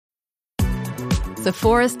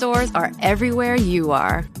Sephora stores are everywhere you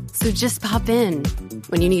are. So just pop in.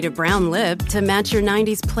 When you need a brown lip to match your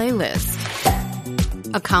 90s playlist.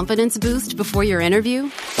 A confidence boost before your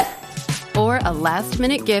interview? Or a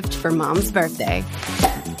last-minute gift for mom's birthday.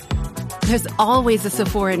 There's always a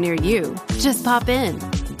Sephora near you. Just pop in.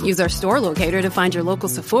 Use our store locator to find your local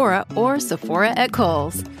Sephora or Sephora at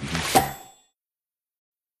Kohl's.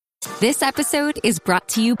 This episode is brought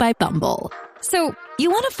to you by Bumble. So,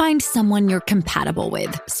 you want to find someone you're compatible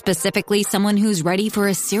with, specifically someone who's ready for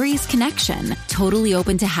a serious connection, totally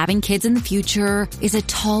open to having kids in the future, is a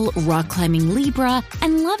tall, rock-climbing Libra,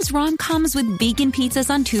 and loves rom-coms with vegan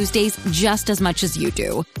pizzas on Tuesdays just as much as you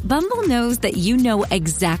do. Bumble knows that you know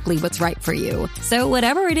exactly what's right for you. So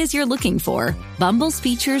whatever it is you're looking for, Bumble's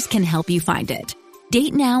features can help you find it.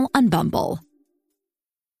 Date now on Bumble.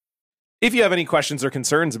 If you have any questions or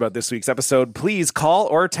concerns about this week's episode, please call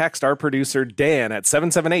or text our producer, Dan, at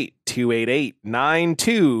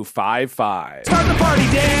 778-288-9255. Start the party,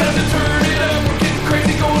 Dan! Time to turn it up, we're getting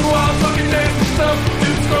crazy, going wild, fucking dancing stuff.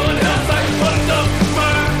 Dudes scrolling hell like fun stuff.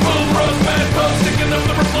 Mine, full roast, bad post, sticking up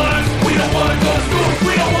the replies. We don't want to go to school,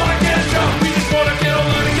 we don't want to get a job. We just want to get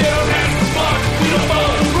online and get our hands in the block. We don't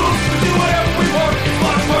follow the rules, we do whatever we want. It's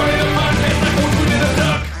block party, the podcast, like we're moving the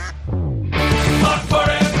duck. Block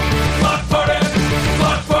party.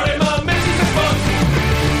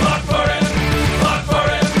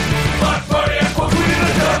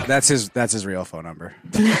 That's his real phone number.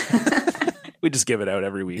 We just give it out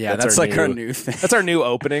every week. Yeah, that's like our new thing. That's our new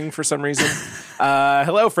opening for some reason.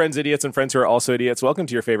 Hello, friends, idiots, and friends who are also idiots. Welcome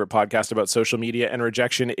to your favorite podcast about social media and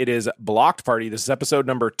rejection. It is Blocked Party. This is episode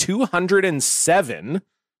number 207.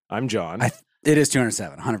 I'm John. It is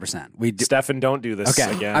 207, 100%. Stefan, don't do this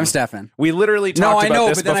again. I'm Stefan. We literally talked about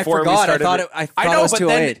this before we started. I thought it was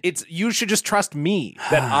 208. Then you should just trust me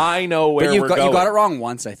that I know where we're going. You got it wrong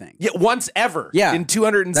once, I think. Yeah, once ever. Yeah. In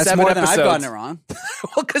 207 That's more episodes. than I've gotten it wrong.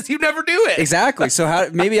 Well, because you never do it. Exactly.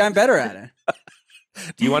 So maybe I'm better at it.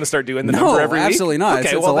 Do you want to start doing the number every week? No, absolutely not.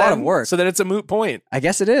 Okay, it's a lot of work. So then it's a moot point. I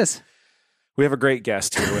guess it is. We have a great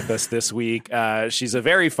guest here with us this week. She's a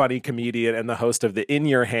very funny comedian and the host of the In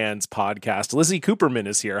Your Hands podcast. Lizzy Cooperman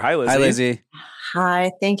is here. Hi, Lizzy. Hi, Lizzy.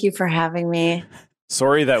 Hi. Thank you for having me.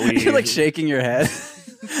 Sorry that we... You're like shaking your head.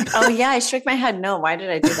 Oh, yeah. I shook my head. No, why did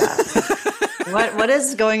I do that? What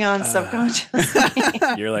is going on subconsciously?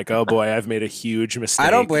 You're like, oh boy, I've made a huge mistake. I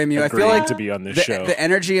don't blame you. I feel like to be on this show. The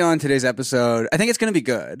energy on today's episode, I think it's going to be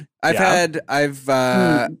good. I've had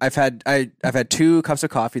 2 cups of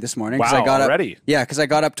coffee this morning. Wow, I got already? Yeah, because I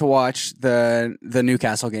got up to watch the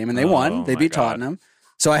Newcastle game and they won. They beat Tottenham.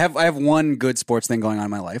 So I have one good sports thing going on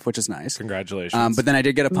in my life, which is nice. Congratulations. But then I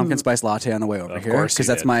did get a pumpkin spice latte on the way over here because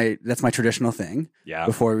that's my traditional thing. Yeah.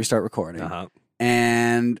 Before we start recording. Uh-huh.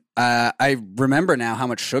 And I remember now how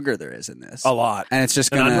much sugar there is in this. A lot. And it's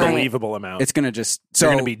just an unbelievable amount. It's gonna just you're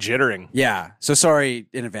gonna be jittering. Yeah. So sorry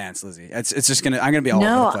in advance, Lizzy. It's just I'm gonna be all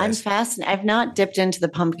over the place. I'm fascinated. I've not dipped into the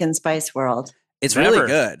pumpkin spice world. It's really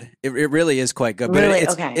good. It really is quite good. But Really?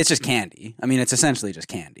 it's just candy. I mean, it's essentially just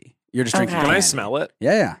candy. You're just drinking Okay. candy. Can I smell it?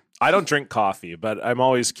 Yeah. I don't drink coffee, but I'm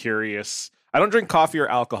always curious. I don't drink coffee or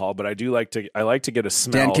alcohol, but I like to get a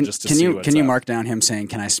smell Dan, just to see what's can you up. mark down him saying,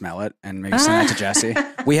 "Can I smell it?" and maybe send that to Jesse.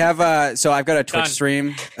 We have so I've got a Twitch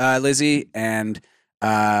stream, Lizzy, and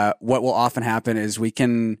what will often happen is we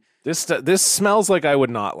can. This smells like I would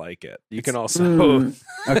not like it. You can also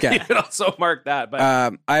okay. You can also mark that.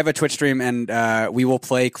 But I have a Twitch stream, and we will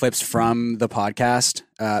play clips from the podcast.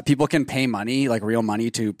 People can pay money, like real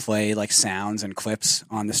money, to play like sounds and clips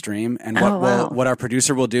on the stream. And what our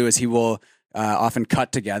producer will do is he will often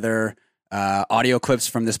cut together audio clips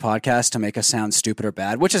from this podcast to make us sound stupid or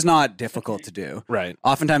bad, which is not difficult to do. Right.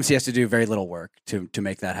 Oftentimes he has to do very little work to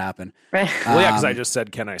make that happen. Right. Well, yeah, because I just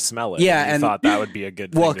said, "Can I smell it?" Yeah, and thought that would be a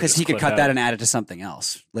good. Well, because he could cut that and add it to something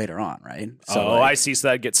else later on, right? So I see. So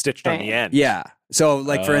that gets stitched on the end. Yeah. So,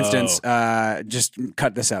 like for instance, just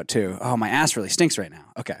cut this out too. Oh, my ass really stinks right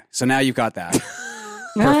now. Okay, so now you've got that.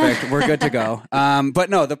 Perfect. We're good to go. But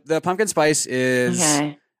no, the pumpkin spice is.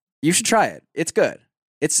 Okay. You should try it. It's good.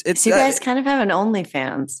 It's. So you guys kind of have an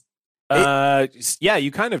OnlyFans. Yeah,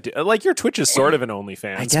 you kind of do. Like your Twitch is sort of an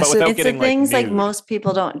OnlyFans, I guess but without It's getting the things like nude. most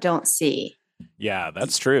people don't see. Yeah,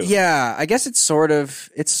 that's true. Yeah, I guess it sort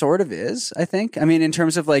of is. I think. I mean, in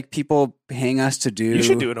terms of like people paying us to do. You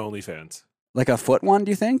should do an OnlyFans. Like a foot one,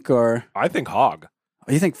 do you think, or I think hog.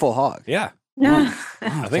 you think full hog? Yeah, No.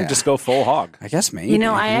 I think just go full hog. I guess maybe. You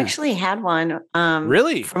know, I yeah. actually had one.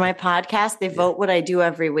 Really? For my podcast, they vote what I do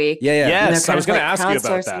every week. Yeah. Yes, And they're I kind was of going to ask you about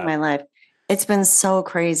crowdsourcing that. my life. It's been so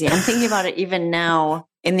crazy. I'm thinking about it even now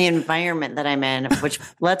in the environment that I'm in, which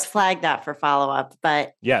let's flag that for follow up.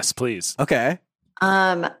 But Yes, please. Okay.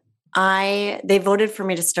 They voted for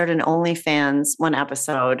me to start an OnlyFans one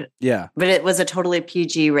episode. Yeah. But it was a totally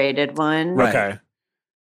PG rated one. Right. Okay.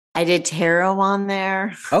 I did tarot on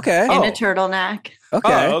there Okay. in a turtleneck.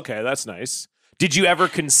 Okay. Oh, okay. That's nice. Did you ever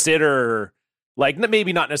consider, like,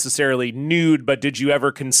 maybe not necessarily nude, but did you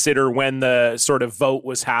ever consider when the sort of vote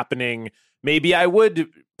was happening, maybe I would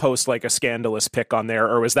post like a scandalous pic on there,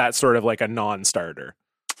 or was that sort of like a non-starter?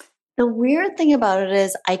 The weird thing about it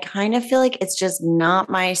is I kind of feel like it's just not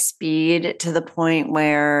my speed to the point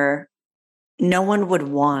where no one would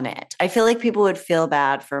want it. I feel like people would feel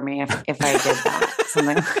bad for me if I did that.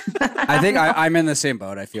 Something like that. I think I'm in the same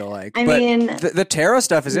boat, I feel like. I but mean, the tarot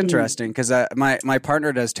stuff is interesting because my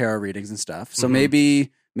partner does tarot readings and stuff. So Mm-hmm.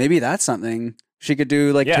 maybe that's something she could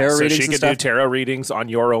do, like tarot so readings she and could stuff. do tarot readings on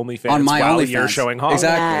your OnlyFans On my while OnlyFans. you're showing hog.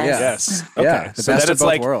 Exactly. Yeah. Yes. Yeah, Okay. the So best then of it's both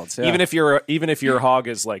like, worlds, yeah. even if your hog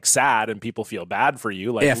is like sad and people feel bad for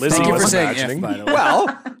you, like Lizzy Thank you was for saying imagining. by the way.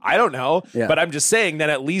 Well, I don't know, Yeah. but I'm just saying that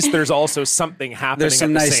at least there's also something happening. There's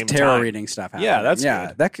some at the nice same tarot time. reading stuff happening. Yeah, that's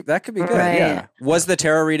yeah. good. That could be good. Right. Yeah. Was the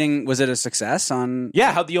tarot reading, was it a success on?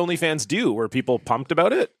 Yeah, how'd the OnlyFans do? Were people pumped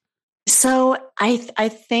about it? so I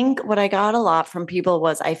think what I got a lot from people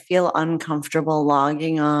was I feel uncomfortable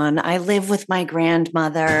logging on. I live with my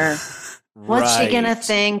grandmother. What's she going to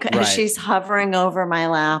think Right. as she's hovering over my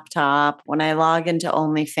laptop when I log into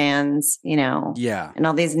OnlyFans, Yeah. and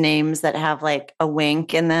all these names that have like a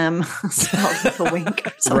wink in them, spelled with a wink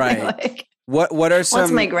or something Right. like. What are some?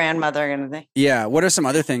 What's my grandmother going to think? Yeah. What are some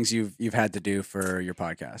other things you've had to do for your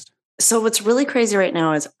podcast? So what's really crazy right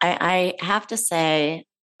now is I have to say,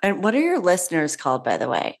 and what are your listeners called, by the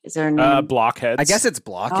way? Is there a name? Blockheads. I guess it's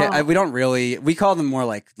blockhead. Oh. We don't really. We call them more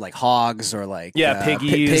like hogs or like piggies,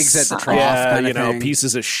 pigs at the trough. yeah, kind of thing.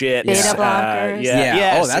 pieces of shit. Beta blockers. Yeah.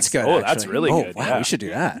 Yeah. Oh, that's good. Oh, that's actually. really Oh, good. Wow, yeah. we should do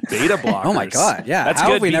that. Beta blockers. Oh my god. Yeah. That's How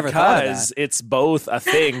good have we never thought of because that? it's both a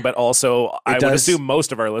thing, but also I would does- assume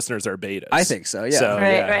most of our listeners are betas. I think so. Yeah. So,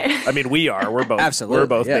 Right, yeah. right. I mean, we are. We're both. Absolutely, We're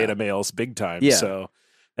both yeah. beta males, big time. Yeah. So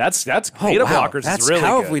that's Oh, beta wow. blockers That's is really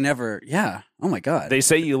how good. have we never? Yeah. Oh my god. They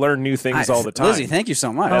say you learn new things all the time. Lizzy, thank you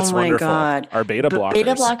so much. That's Oh my wonderful. God. Our beta But blockers.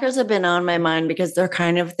 beta blockers have been on my mind because they're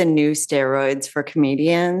kind of the new steroids for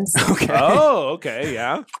comedians. Okay. Oh, okay,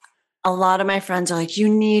 yeah. A lot of my friends are like, you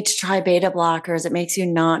need to try beta blockers. It makes you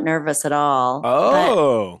not nervous at all. But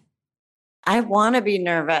Oh. I want to be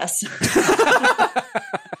nervous.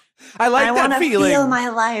 I like I want that to feeling. feel my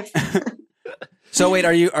life. So wait,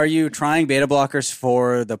 are you trying beta blockers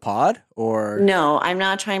for the pod or? No, I'm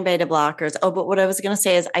not trying beta blockers. Oh, but what I was going to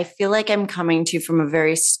say is I feel like I'm coming to you from a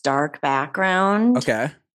very stark background.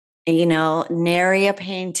 Okay. Nary a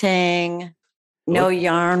painting, no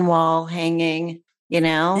yarn wall hanging,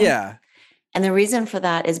 Yeah. And the reason for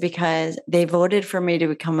that is because they voted for me to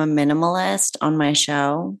become a minimalist on my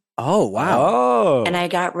show. Oh wow. Oh. And I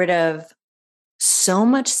got rid of so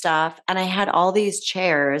much stuff. And I had all these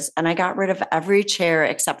chairs and I got rid of every chair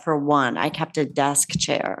except for one. I kept a desk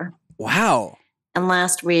chair. Wow. And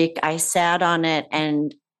last week I sat on it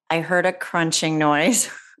and I heard a crunching noise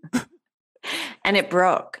and it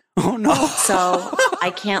broke. Oh no. So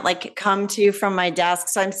I can't come to you from my desk.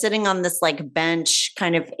 So I'm sitting on this bench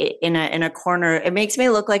kind of in a corner. It makes me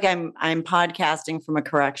look like I'm podcasting from a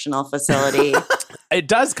correctional facility. It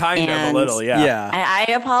does kind of a And- little, yeah. Yeah.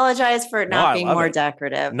 I apologize for it not I being love more it.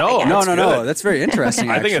 decorative. No, I guess. No, That's no. good. That's very interesting.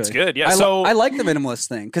 I think it's actually. good. Yeah. I like the minimalist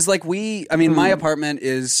thing because my apartment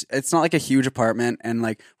it's not like a huge apartment and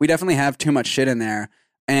we definitely have too much shit in there.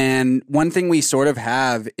 And one thing we sort of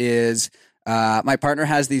have is my partner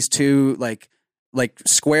has these two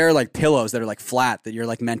square pillows that are flat that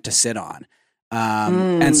you're meant to sit on.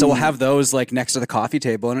 And so we'll have those next to the coffee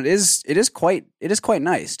table, and it is quite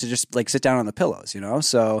nice to just sit down on the pillows,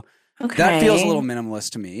 So that feels a little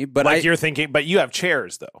minimalist to me. But you're thinking, but you have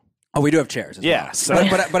chairs though. oh, we do have chairs. As Yeah, well.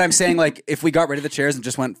 so- but I'm saying if we got rid of the chairs and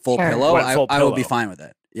just went full Sure. pillow, Went full I would be pillow. fine with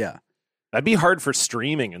it. Yeah. That'd be hard for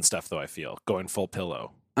streaming and stuff, though. I feel going full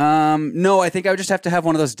pillow. No, I think I would just have to have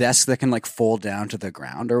one of those desks that can fold down to the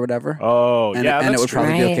ground or whatever. Oh, and, yeah, and that's it would true.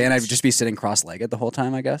 probably be Right. okay, and I'd just be sitting cross-legged the whole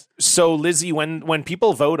time, I guess. So, Lizzy, when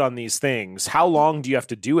people vote on these things, how long do you have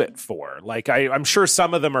to do it for? I'm sure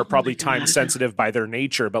some of them are probably time sensitive by their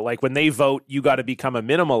nature, but when they vote, you got to become a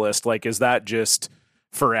minimalist. Is that just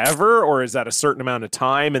forever, or is that a certain amount of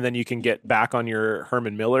time, and then you can get back on your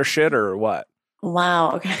Herman Miller shit, or what?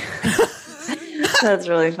 Wow. Okay. That's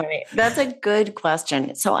really funny. That's a good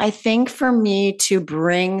question. So I think for me to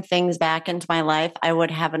bring things back into my life, I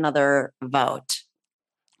would have anher vote.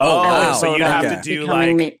 Oh, wow. so you'd have to Okay. do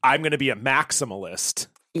Becoming I'm going to be a maximalist.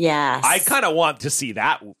 Yes. I kind of want to see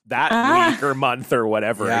that Ah. week or month or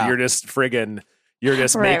whatever. Yeah. You're just friggin', You're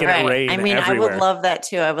just making it rain I mean, everywhere. I would love that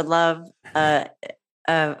too. I would love a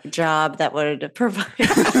job that would provide.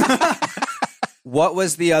 What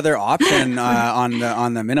was the other option on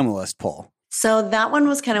the minimalist poll? So that one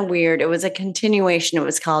was kind of weird. It was a continuation. It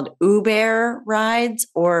was called Uber rides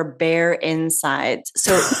or bear insides.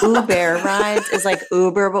 So Uber rides is like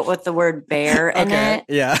Uber, but with the word bear in it.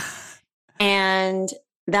 Yeah. And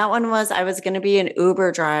that one was, I was going to be an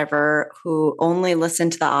Uber driver who only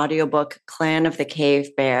listened to the audiobook Clan of the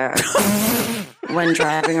Cave Bear when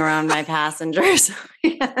driving around my passengers.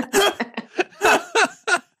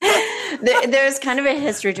 There's kind of a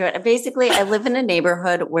history to it. Basically, I live in a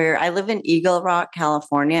neighborhood where I live in Eagle Rock,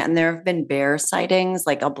 California, and there have been bear sightings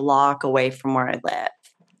like a block away from where I live.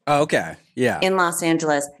 Oh, okay. Yeah. In Los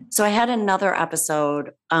Angeles. So I had another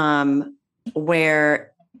episode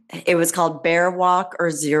where it was called Bear Walk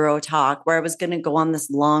or Zero Talk, where I was going to go on this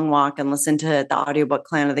long walk and listen to the audiobook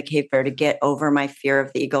Clan of the Cave Bear to get over my fear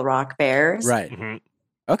of the Eagle Rock bears. Right. Mm-hmm.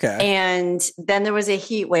 Okay. And then there was a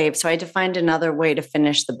heat wave. So I had to find another way to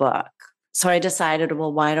finish the book. So I decided,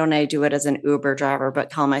 well, why don't I do it as an Uber driver, but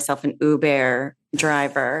call myself an Uber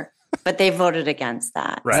driver? But they voted against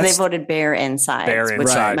that. Right. So they voted bear insides, which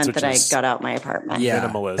insides, meant which that I is got out my apartment. Yeah,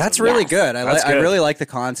 minimalism. that's really Yes. good. That's I good. really like the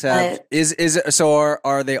concept. Is it, so?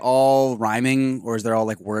 Are they all rhyming, or is there all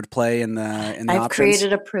like wordplay in the I've options?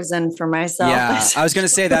 created a prison for myself. Yeah, I was going to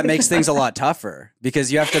say that makes things a lot tougher because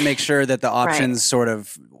you have to make sure that the options sort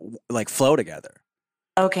of like flow together.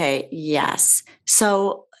 Okay. Yes.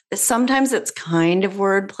 So sometimes it's kind of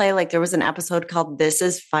wordplay. Like there was an episode called "This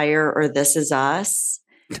Is Fire" or "This Is Us."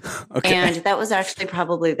 Okay. And that was actually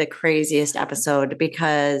probably the craziest episode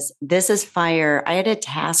because This Is Fire. I had a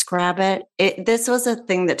TaskRabbit. This was a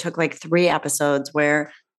thing that took like 3 episodes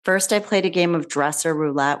where first I played a game of dresser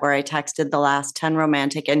roulette where I texted the last 10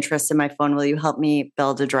 romantic interests in my phone. Will you help me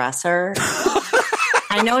build a dresser?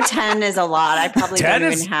 I know 10 is a lot. I probably 10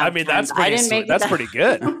 don't is, even have I mean, 10. that's I pretty, didn't make that's that. pretty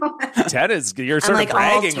good. 10 is, you're I'm sort like of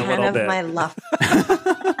bragging all 10 a little of bit. my love.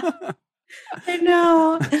 I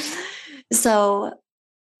know. So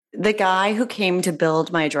the guy who came to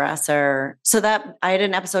build my dresser, so that I had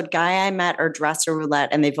an episode, guy I met or dresser roulette,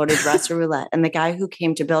 and they voted dresser roulette. And the guy who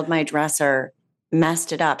came to build my dresser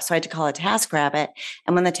messed it up. So I had to call a TaskRabbit.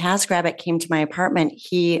 And when the TaskRabbit came to my apartment,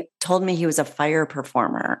 he told me he was a fire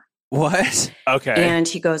performer. What? Okay. And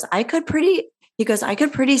he goes, I could pretty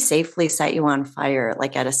safely set you on fire,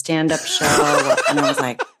 like at a stand-up show. And I was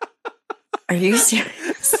like, are you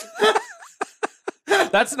serious?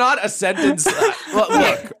 That's not a sentence. Look,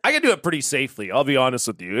 I can do it pretty safely. I'll be honest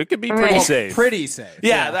with you. It could be pretty Right. safe. Pretty safe.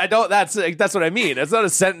 Yeah, I don't. That's what I mean. It's not a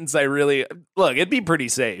sentence. I really look. It'd be pretty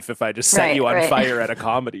safe if I just set you on fire at a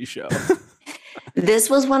comedy show. This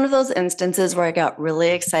was one of those instances where I got really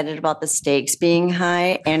excited about the stakes being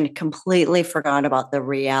high and completely forgot about the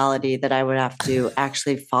reality that I would have to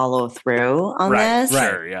actually follow through on this.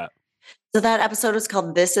 Sure, yeah. So that episode was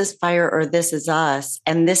called This Is Fire or This Is Us.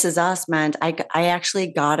 And This Is Us meant I actually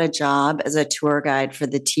got a job as a tour guide for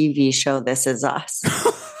the TV show This Is Us.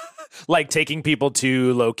 Like taking people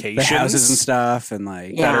to locations, The houses and stuff, and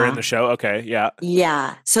like that are Yeah. in the show. Okay, yeah.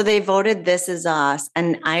 Yeah. So they voted This Is Us.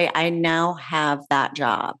 And I now have that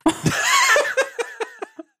job.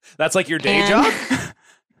 That's like your day And-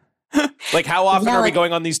 job. Like how often Yeah, are we like-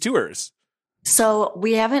 going on these tours? So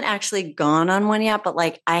we haven't actually gone on one yet, but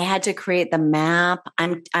like I had to create the map.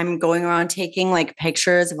 I'm going around taking like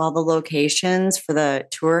pictures of all the locations for the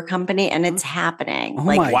tour company, and it's happening. Oh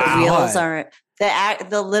like my the wheels God. are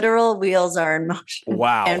the literal wheels are in motion.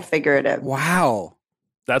 Wow. And figurative. wow,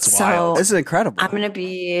 That's So- wild. this is incredible. I'm gonna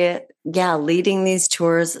be leading these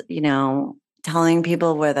tours. Telling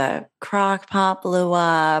people where the crock pot blew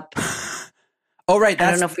up. Oh right,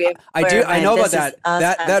 I don't know if we. I do. I know about that.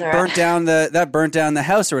 That Spencer. burnt down the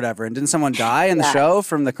house or whatever. And didn't someone die in the Yeah. show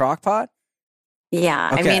from the crock pot? Yeah,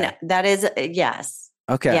 I Okay. mean that is yes.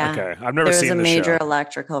 Okay. Yeah. Okay, I've never There's seen a the major show.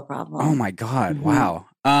 electrical problem. Oh my God! Mhm.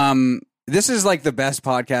 Wow. This is like the best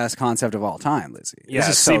podcast concept of all time, Lizzy. Yeah, this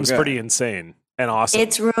it is so seems good. pretty insane and awesome.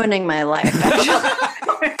 It's ruining my life.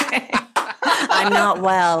 Actually. I'm not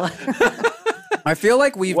well. I feel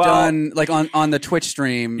like we've Well- done like on the Twitch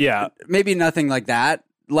stream. Yeah. maybe nothing like that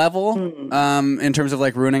level in terms of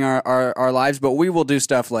like ruining our lives, but we will do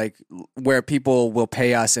stuff like where people will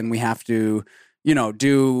pay us and we have to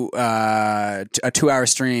do a 2-hour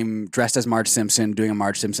stream dressed as Marge Simpson doing a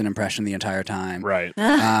Marge Simpson impression the entire time. right.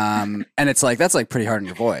 And it's like that's like pretty hard on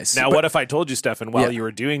your voice. Now, But- what if I told you, Stefan, while Yeah. you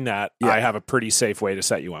were doing that, Yeah. I have a pretty safe way to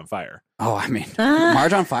set you on fire. Oh, I mean,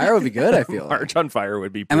 Marge on fire would be good. I feel. Marge on fire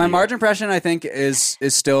would be. And my pretty- Marge impression, I think, is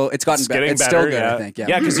still gotten It's better. getting It's better. still good. yeah. I think. Yeah.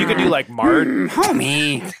 Yeah, because you could do like Marge.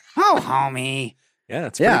 homie, oh homie. Yeah,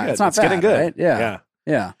 it's pretty good. It's not it's getting bad, good. right? Yeah.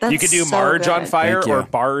 Yeah. That's You could do so Marge on good. fire Thank you. or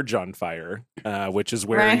Barge on fire, which is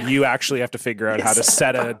where Right. you actually have to figure out how to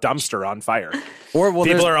set a dumpster on fire. Or well,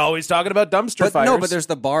 People there's- are always talking about dumpster but fires. no, but there's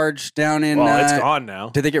the barge down in. Well, it's gone now.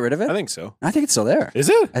 Did they get rid of it? I think so. I think it's still there. Is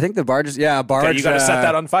it? I think the barge is. Yeah, a barge. Okay, you got to set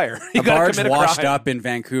that on fire. You A got to barge commit a washed crime. up in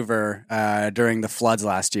Vancouver during the floods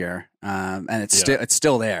last year, and it's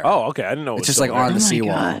still there. Oh, okay. I didn't know. It it's was just like still there. on the Oh my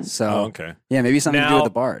seawall. God. So Oh, okay. yeah, maybe something to do Now- with the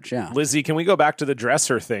barge. Yeah. Lizzy, can we go back to the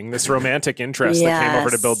dresser thing? This romantic interest that came over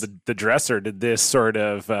to Yes. build the dresser. Did this sort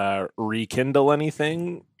of rekindle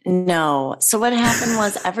anything? No. So what happened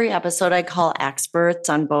was every episode I call experts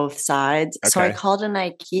on both sides. So I Okay. called an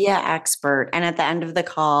IKEA expert, and at the end of the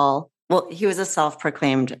call, well, he was a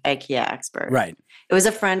self-proclaimed IKEA expert. Right. It was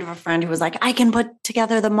a friend of a friend who was like, I can put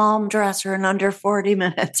together the mom dresser in under 40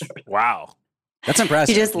 minutes. Wow. That's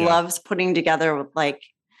impressive. He just Yeah. loves putting together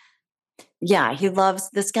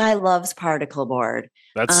this guy loves particle board.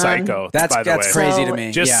 That's psycho. That's by the way. crazy to So-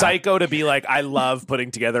 me. Just yeah. psycho to be like, I love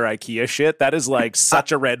putting together IKEA shit. That is like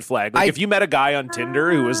such a red flag. Like if you met a guy on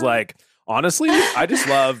Tinder who was like, honestly, I just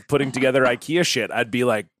love putting together IKEA shit, I'd be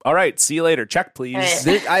like, all right, see you later. Check, please.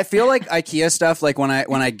 Right. I feel like IKEA stuff. Like when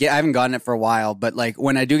I get, I haven't gotten it for a while, but like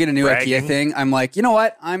when I do get a new Bragging. IKEA thing, I'm like, you know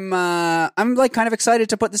what? I'm like kind of excited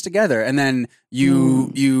to put this together. And then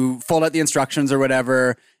you fold out the instructions or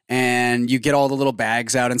whatever, and you get all the little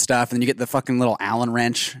bags out and stuff, and then you get the fucking little Allen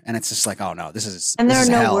wrench, and it's just like, oh no, this is And there this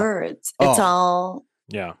are is no hell. words. Oh. It's all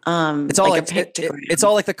Yeah. It's all like a pictogram. it's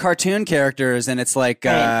all like the cartoon characters, and it's like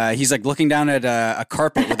Right. he's like looking down at a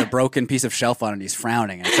carpet with a broken piece of shelf on it. And he's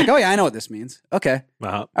frowning, and it's like, oh yeah, I know what this means. Okay,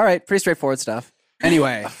 Uh-huh. all right, pretty straightforward stuff.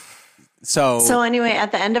 Anyway, So anyway,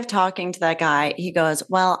 at the end of talking to that guy, he goes,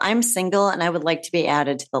 well, I'm single and I would like to be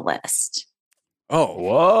added to the list. oh,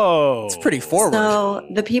 Whoa. it's pretty forward. So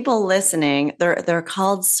the people listening, they're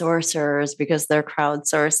called sorcerers because they're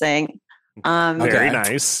crowdsourcing. Very Okay.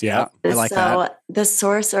 nice. Yeah. I like so that. the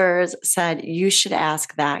sorcerers said you should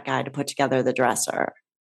ask that guy to put together the dresser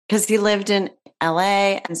because he lived in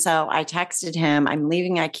LA. And so I texted him, I'm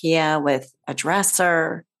leaving IKEA with a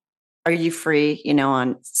dresser. Are you free,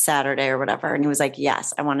 on Saturday or whatever? And he was like,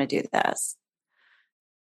 yes, I want to do this.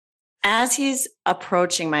 As he's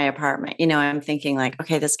approaching my apartment, I'm thinking like,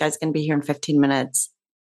 okay, this guy's going to be here in 15 minutes.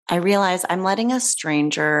 I realize I'm letting a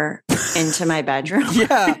stranger into my bedroom.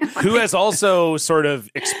 Yeah. Who has also sort of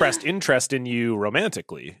expressed interest in you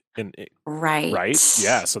romantically. Right. Right?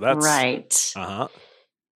 Yeah. So that's right. Uh-huh.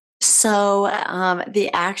 So the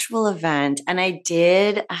actual event, and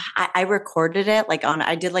I recorded it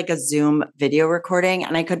I did like a Zoom video recording,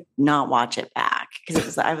 and I could not watch it back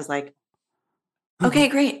because I was like, okay,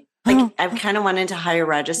 great. Like I kind of went into higher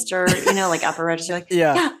register, like upper register, like,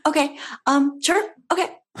 yeah, okay, sure, okay.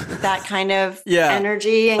 That kind of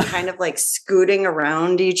energy and kind of like scooting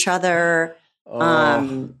around each other.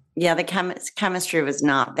 Yeah, the chemistry was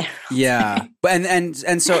not there. Yeah, but and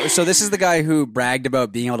so this is the guy who bragged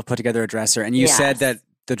about being able to put together a dresser, and you said that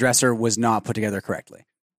the dresser was not put together correctly.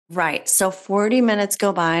 Right. So 40 minutes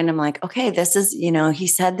go by and I'm like, okay, this is, he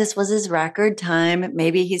said this was his record time.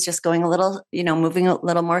 Maybe he's just going a little, moving a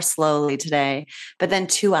little more slowly today. But then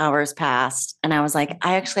 2 hours passed and I was like,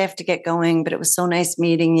 I actually have to get going, but it was so nice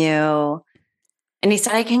meeting you. And he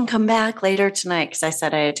said, I can come back later tonight because I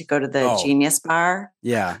said I had to go to the Genius Bar.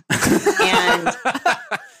 Yeah. And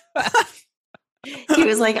he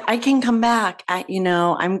was like, I can come back.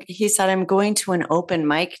 He said, I'm going to an open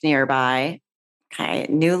mic nearby. Okay,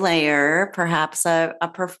 new layer, perhaps a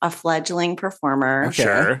fledgling performer. Okay.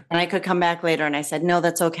 Sure. And I could come back later. And I said, no,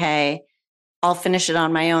 that's okay. I'll finish it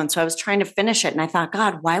on my own. So I was trying to finish it. And I thought,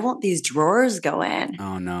 God, why won't these drawers go in?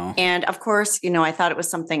 Oh, no. And of course, I thought it was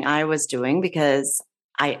something I was doing because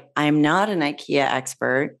I'm not an IKEA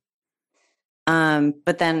expert.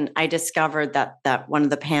 But then I discovered that one of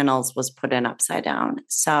the panels was put in upside down.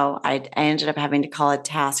 So I ended up having to call a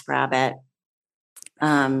TaskRabbit.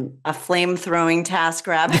 A flame-throwing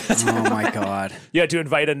TaskRabbit. Oh my God. You had to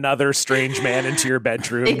invite another strange man into your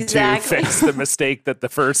bedroom Exactly. to fix the mistake that the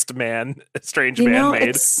first strange man made.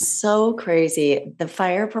 It's so crazy. The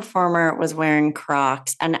fire performer was wearing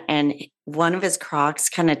Crocs and one of his Crocs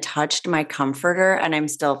kind of touched my comforter and I'm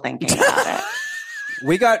still thinking about it.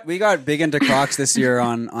 We got big into Crocs this year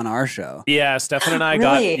on our show. Yeah, Stefan and I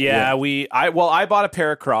Really? I bought a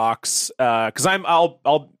pair of Crocs because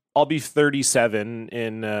I'll be 37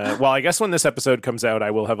 in I guess when this episode comes out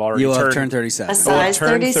I will have already You will have turned 37. A size I will have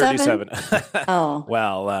turned 37? 37. Oh,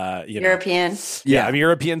 Well, European. Yeah, I'm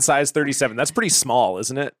European size 37. That's pretty small,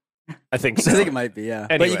 isn't it? I think so. I think it might be, yeah.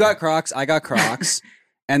 But Anyway. you got Crocs, I got Crocs,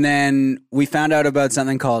 and then we found out about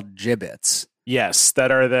something called gibbets. Yes,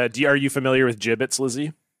 that are are you familiar with gibbets,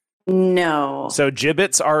 Lizzie? No. So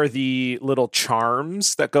gibbets are the little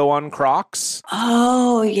charms that go on Crocs.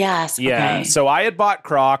 Oh, yes. Yeah. Okay. So I had bought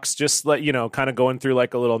Crocs, just kind of going through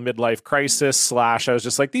like a little midlife crisis / I was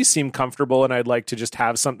just like, these seem comfortable and I'd like to just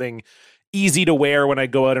have something easy to wear when I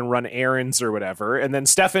go out and run errands or whatever. And then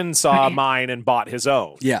Stefan saw mine and bought his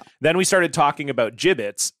own. Yeah. Then we started talking about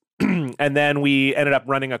gibbets and then we ended up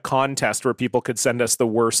running a contest where people could send us the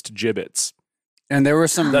worst gibbets. And there were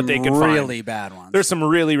some that they could really bad ones. There's some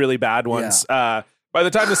really, really bad ones. Yeah. By the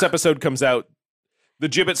time this episode comes out, the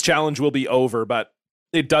gibbets challenge will be over, but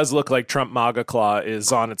it does look like Trump MAGA Claw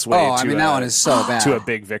is on its way. That one is so bad. To a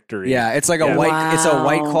big victory. Yeah, it's like a white. It's a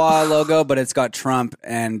White Claw logo, but it's got Trump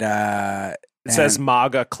and it says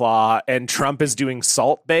MAGA Claw, and Trump is doing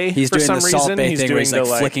Salt Bay. He's for doing some the Salt reason. Bay He's thing doing where he's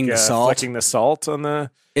like flicking the salt. flicking the salt on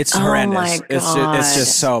the. It's Oh horrendous. my It's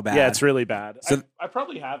just so bad. Yeah, it's really bad. So- I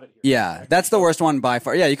probably have it here. Yeah, that's the worst one by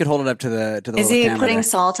far. Yeah, you could hold it up to the Is little he camera putting there.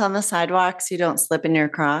 salt on the sidewalk so you don't slip in your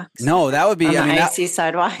Crocs? No, that would be. On the I mean, icy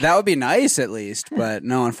sidewalk. that would be nice at least, but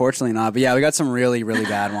no, unfortunately not. But yeah, we got some really, really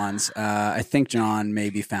bad ones. I think John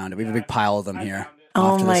maybe found it. We have a big pile of them here. Oh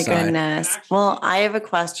off to the my side. goodness. Well, I have a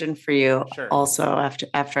question for you Sure. also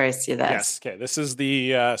after I see this. Yes. Okay. This is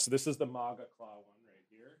the MAGA Claw one right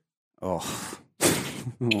here. Oh.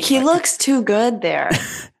 He looks too good there.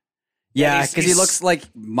 Yeah, he's- because he he's- looks like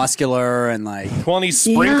muscular and like. Well, and he's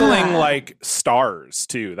sprinkling Yeah. like stars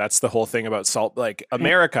too. That's the whole thing about salt. Like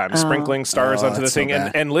America, I'm sprinkling stars Oh, onto the that's so thing.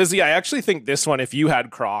 bad. And Lizzie, I actually think this one, if you had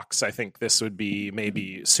Crocs, I think this would be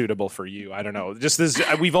maybe suitable for you. I don't know. Just this,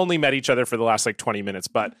 we've only met each other for the last like 20 minutes,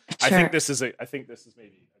 but I Sure. think this is maybe a good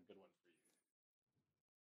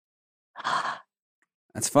one.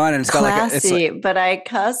 That's fun, and it's got like a, it's Classy, like, but I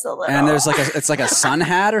cuss a little. and there's like it's like a sun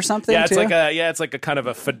hat or something. Yeah, it's too? like a kind of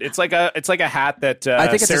it's like a hat that I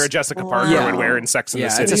think it's Sarah a- Jessica Parker Wow. would wear in Sex and Yeah,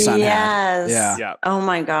 the it's City. a sun hat. Yes. Yeah. Yeah. Oh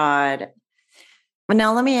my God. Well,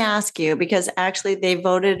 now let me ask you, because actually they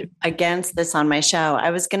voted against this on my show.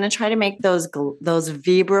 I was going to try to make those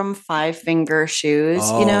Vibram 5-finger shoes,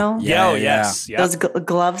 Oh, you know, yeah. Oh, yes. Yeah. those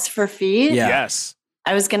gloves for feet. Yeah. Yes.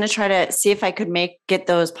 I was going to try to see if I could get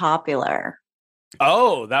those popular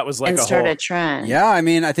Oh, that was like and a start whole. a trend. Yeah, I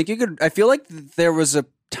mean, I think you could. I feel like there was a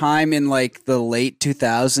time in like the late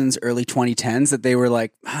 2000s, early 2010s that they were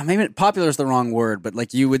like, maybe popular is the wrong word, but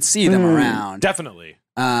like you would see them around. Definitely.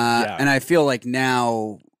 And I feel like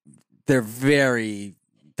now they're very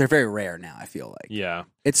rare now. I feel like Yeah.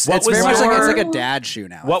 it's What very was much like it's your- like a dad shoe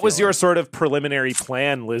now. What I was feel your like. sort of preliminary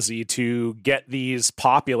plan, Lizzie, to get these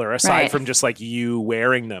popular aside Right. from just like you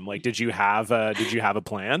wearing them? Like, did you have a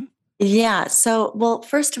plan? Yeah. So, well,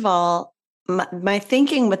 first of all, my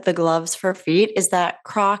thinking with the gloves for feet is that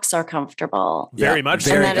Crocs are comfortable. Very much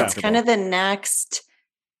so. And very that it's kind of the next,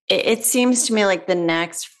 it seems to me like the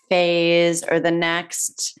next phase or the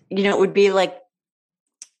next, it would be like,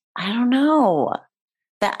 I don't know,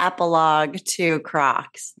 the epilogue to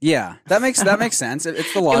Crocs. Yeah, that makes sense.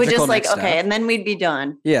 It's the It logical would just like, next okay, step. and then we'd be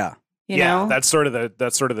done, Yeah, you yeah, know? that's sort of the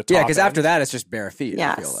top yeah, because end. after that it's just bare feet.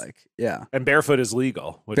 I feel Yes. like yeah. And barefoot is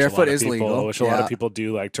legal. Which Barefoot a lot of is people, legal, which a lot yeah. of people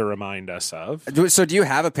do like to remind us of. So do you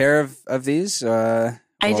have a pair of these?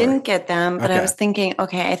 I didn't get them, but I Okay. was thinking,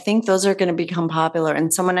 okay, I think those are going to become popular.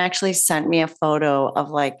 And someone actually sent me a photo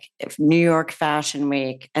of like New York Fashion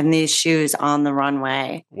Week and these shoes on the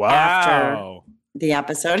runway after Wow. the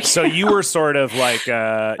episode. So you were sort of like, you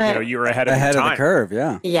were ahead of ahead your of time. the curve.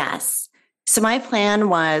 Yeah. Yes. So my plan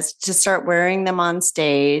was to start wearing them on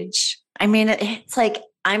stage. I mean, it's like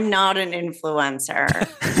I'm not an influencer.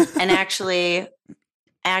 And actually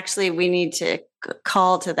we need to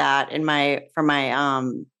call to that for my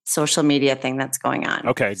social media thing that's going on.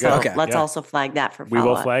 Okay, good. So Okay, let's yeah. also flag that for We will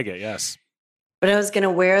follow-up. flag it. Yes. But I was going to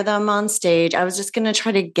wear them on stage. I was just going to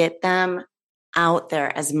try to get them out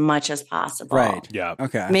there as much as possible. Right. Yeah.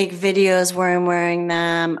 Okay. Make videos where I'm wearing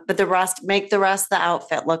them, but make the rest of the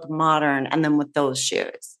outfit look modern, and then with those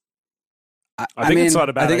shoes. I think it's not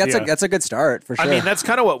a bad I think idea. that's a good start for sure. I mean, that's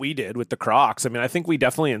kind of what we did with the Crocs. I mean, I think we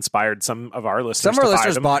definitely inspired some of our listeners. some of our to buy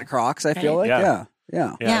listeners them. bought Crocs. I feel like Yeah. yeah.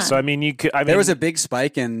 Yeah. Yeah. So I mean, you could. I mean, There was a big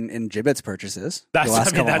spike in Gibbets purchases. That's, the last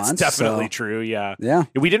I mean, couple that's months, definitely so- true. Yeah. Yeah.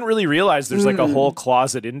 We didn't really realize there's like a whole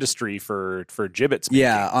closet industry for gibbets.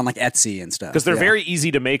 Yeah, on like Etsy and stuff. Because they're yeah. very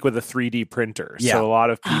easy to make with a 3D printer. Yeah. So a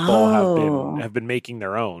lot of people Oh. have been making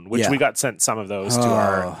their own, which Yeah. we got sent some of those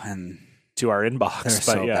and to our inbox. They're But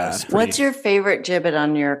so yeah, bad. it's pretty- What's your favorite gibbet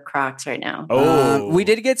on your Crocs right now? Oh, we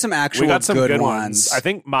did get some actual we got some good ones. I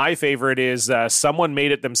think my favorite is someone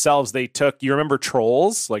made it themselves. They took, you remember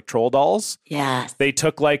trolls, like troll dolls? Yes. They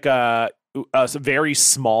took like a very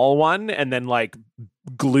small one and then like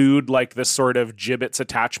glued like this sort of gibbets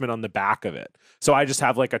attachment on the back of it. So I just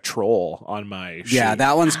have like a troll on my shoe. Yeah,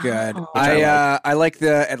 that one's good. I like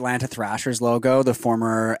the Atlanta Thrashers logo, the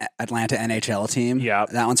former Atlanta NHL team. Yeah,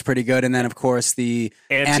 that one's pretty good. And then of course the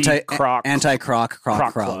anti-croc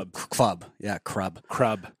club. Yeah, crub.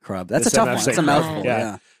 That's It's a tough one. It's a mouthful.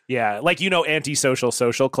 Yeah. Yeah, like anti-social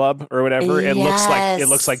social club or whatever. It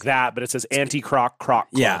looks like that, but it says anti-croc club.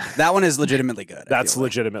 Yeah, that one is legitimately good. That's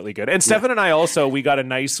legitimately good. And Stefan and I also, we got a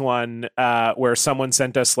nice one where someone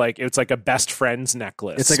sent us it's like a best friends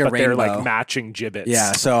necklace. It's like a rainbow. They're like matching gibbets.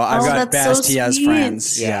 Yeah, so I've got best. He has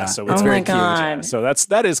friends. Yeah, so it's very cute. Yeah, so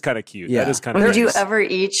that is kind of cute. Yeah. That is kind of. Would you ever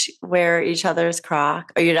each wear each other's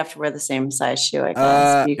croc, or you'd have to wear the same size shoe? I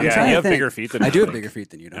guess. You have bigger feet than I do have bigger feet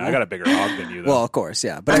than you. I got a bigger hog than you. Though. Well, of course,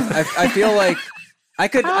 yeah, but I feel like I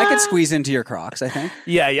could squeeze into your Crocs. I think.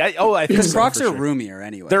 Yeah. Oh, I think because Crocs are roomier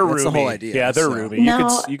anyway. They're That's roomy. the whole idea. Yeah, they're roomy.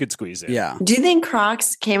 No. You could squeeze in. Yeah. Do you think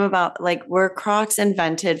Crocs came about were Crocs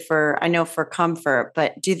invented for comfort,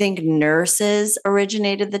 but do you think nurses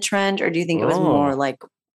originated the trend, or do you think it was more like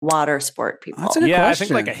water sport people? That's a good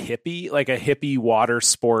question. I think like a hippie water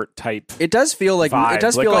sport type. It does feel like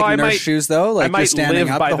vibe. Nurse shoes though. Like you're standing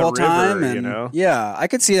up the whole time, and yeah, I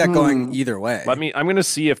could see that going either way. I'm going to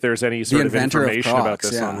see if there's any sort of information about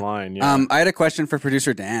this online. Yeah. I had a question for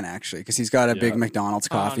producer Dan actually, because he's got a big McDonald's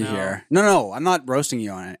coffee here. No, I'm not roasting you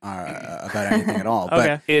on it about anything at all.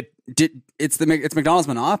 Okay. But it's McDonald's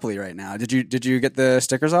monopoly right now. Did you get the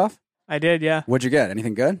stickers off? I did. Yeah. What'd you get?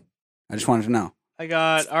 Anything good? I just wanted to know. I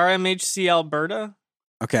got RMHC Alberta.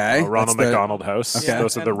 Okay. Ronald McDonald House. Okay.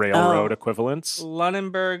 Those are the railroad equivalents.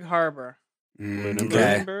 Lunenburg Harbor.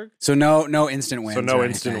 Okay. So no instant wins. So no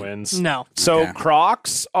instant wins. No. So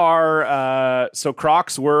Crocs are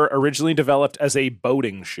Crocs were originally developed as a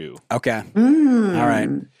boating shoe. Okay. All right.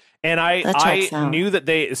 And I knew that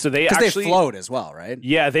they actually float as well, right?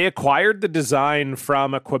 Yeah, they acquired the design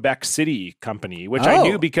from a Quebec City company, which I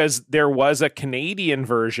knew because there was a Canadian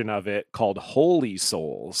version of it called Holy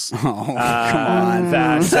Souls. Oh, come on.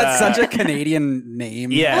 That's such a Canadian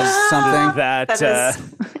name. Yes, something that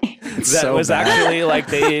was actually like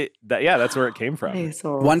that's where it came from.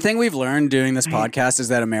 One thing we've learned doing this podcast is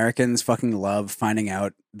that Americans fucking love finding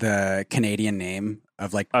out the Canadian name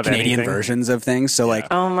of Canadian anything. versions of things. So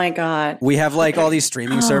oh my God. We have all these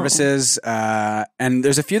streaming services, and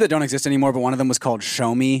there's a few that don't exist anymore, but one of them was called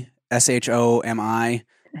Shomi, SHOMI.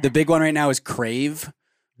 The big one right now is Crave,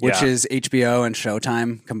 which is HBO and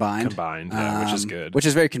Showtime combined, which is good. Which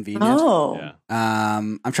is very convenient. Oh. Yeah.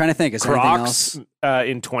 I'm trying to think. Is there anything else?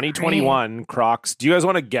 In 2021, Crocs. Do you guys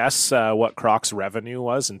want to guess what Crocs revenue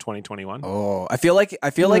was in 2021? Oh, I feel like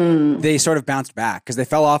they sort of bounced back because they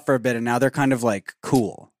fell off for a bit, and now they're kind of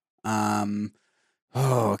cool. Can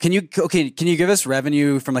you give us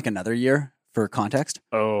revenue from another year for context?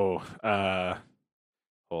 Hold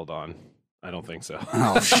on. I don't think so.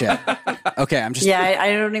 Oh shit. Okay, I'm just. Yeah,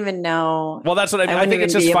 I don't even know. Well, that's what I think.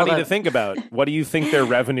 It's just funny to think about. What do you think their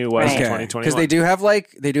revenue was in 2021? Because they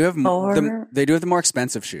do have the more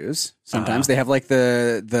expensive shoes. Sometimes they have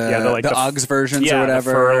the Uggs versions or whatever,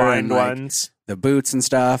 the fur-lined ones, the boots and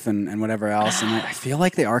stuff, and whatever else. And I feel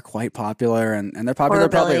like they are quite popular, and they're popular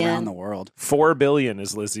probably around the world. 4 billion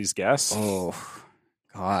is Lizzie's guess. Oh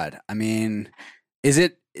God, I mean, is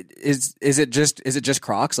it just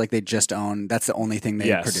Crocs? They just own, that's the only thing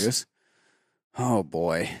they produce? Oh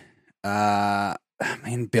boy. I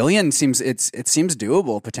mean, billion seems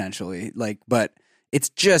doable potentially. But it's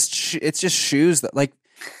just shoes that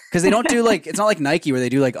because they don't do it's not like Nike where they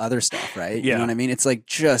do other stuff, right? Yeah. You know what I mean? It's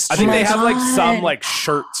just I think they have some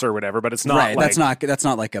shirts or whatever, but it's not right. That's not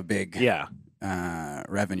a big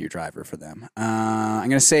revenue driver for them. I'm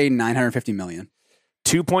gonna say 950 million.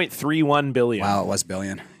 2.31 billion. Wow, it was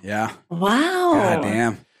billion. Yeah. Wow. God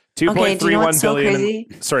damn. 2.31 billion. Crazy?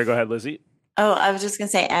 Sorry, go ahead, Lizzie. Oh, I was just going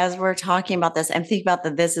to say, as we're talking about this, I'm thinking about the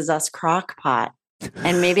This Is Us crock pot.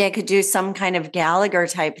 And maybe I could do some kind of Gallagher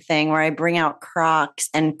type thing where I bring out Crocs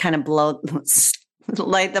and kind of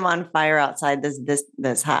light them on fire outside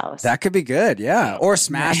this house. That could be good, yeah. Or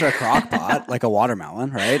smash a crock pot like a watermelon,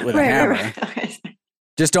 right? With a hammer. Right.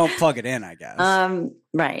 Just don't plug it in, I guess.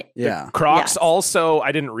 Right. Yeah. Crocs also,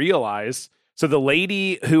 I didn't realize. So the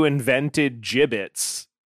lady who invented gibbets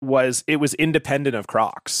was independent of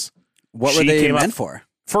Crocs. What were they meant for?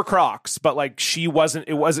 For Crocs, but she wasn't.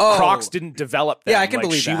 It wasn't. Crocs didn't develop them. Yeah, I can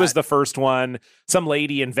believe she that. was the first one. Some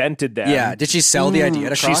lady invented them. Yeah. Did she sell the idea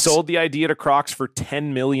to Crocs? She sold the idea to Crocs for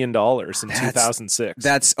 $10 million in 2006.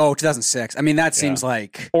 That's 2006. I mean, that seems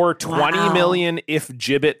like or 20 million if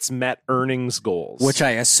gibbets met earnings goals, which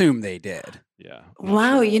I assume they did. Yeah.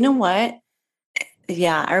 Wow. You know what?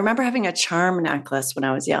 Yeah, I remember having a charm necklace when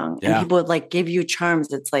I was young, and Yeah. people would like give you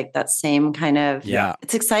charms. It's like that same kind of. Yeah.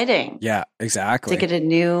 It's exciting. Yeah, exactly. To get a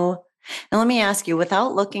new. And let me ask you,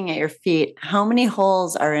 without looking at your feet, how many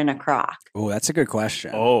holes are in a Croc? Oh, that's a good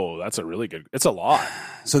question. Oh, that's a really good. It's a lot.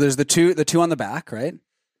 So there's the two on the back, right?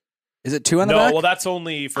 Is it 2 on the No, back? well, that's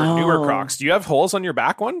only for newer Crocs. Do you have holes on your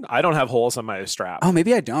back one? I don't have holes on my strap. Oh,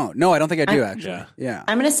 maybe I don't. No, I don't think I do actually. Yeah.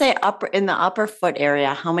 I'm going to say in the upper foot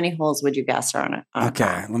area. How many holes would you guess are on it?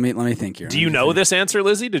 Okay, let me think here. Do you know this answer,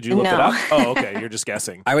 Lizzie? Did you look it No. up? Oh, okay. You're just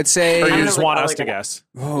guessing. I would say. Or you I'm just gonna want look- us I'll to look it up. guess?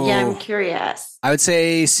 Oh, Yeah, I'm curious. I would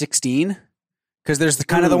say 16 because there's the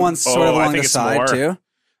kind of the ones sort of I along think the it's side more. too.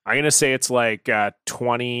 I'm going to say it's like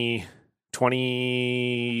 20.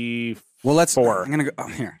 Well, let's. Four. I'm gonna go. Oh,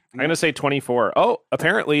 here. I'm going to say 24. Oh,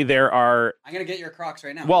 apparently there are. I'm gonna get your Crocs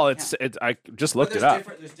right now. Well, it's. I just looked it up.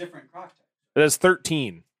 There's different Crocs. There's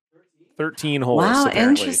 13. 13 holes. Wow,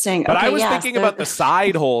 apparently. interesting. But I Okay, was yes, thinking about the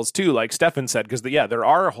side holes too, like Stefan said, because there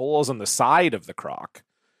are holes on the side of the Croc.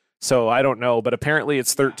 So I don't know, but apparently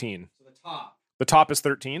it's 13. So the top. The top is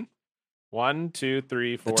 13. 1, 2,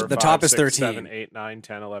 3, 4, The 5, top is 6, 13. 7, 8, 9,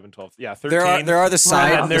 10, 11, 12. Yeah, 13. There are the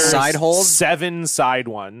side And there's side holes. 7 side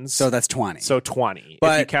ones. So that's 20. So 20.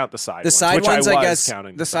 But if you count the side the ones. side which ones, I I was guess.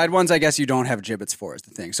 counting The side ones, I guess, you don't have gibbets for is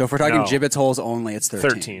the thing. So if we're talking No. gibbets holes only, it's 13.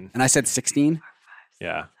 13. And I said 16.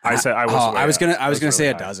 Yeah. I said I was. I was gonna really say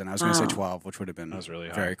a high. dozen. I was gonna say 12, which would have been That was really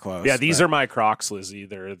high. very close. Yeah, these but- are my Crocs, Lizzie.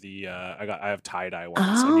 They're the I have tie-dye ones.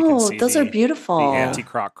 and you can Oh, see those are beautiful. The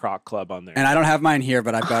anti-Croc Club on there. And I don't have mine here,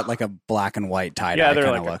 but I've got like a black and white tie dye. yeah, they're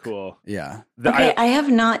kind like of look. a cool. Yeah. Okay, I have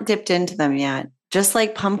not dipped into them yet. Just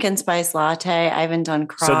like pumpkin spice latte, I haven't done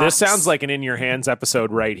Crocs. So this sounds like an In Your Hands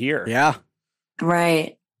episode right here. Yeah.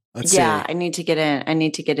 right. Let's Yeah, see. I need to get in. I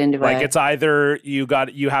need to get into Like it. it's either you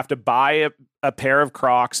have to buy a pair of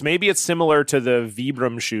Crocs. Maybe it's similar to the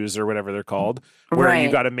Vibram shoes or whatever they're called, where you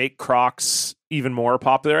Right. got to make Crocs even more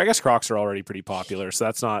popular. I guess Crocs are already pretty popular, so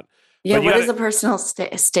that's not. Yeah, but you what gotta- is a personal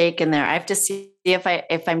stake in there? I have to see if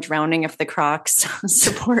I'm drowning, if the Crocs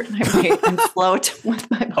support my weight and float with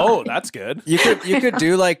my body. Oh, that's good. You could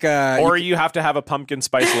do like Or you have to have a pumpkin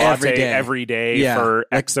spice latte day. every day Yeah, for like-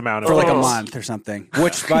 X amount of for like a days. month or something.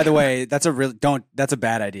 Which, by the way, that's a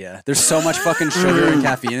bad idea. There's so much fucking sugar and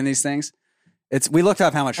caffeine in these things. We looked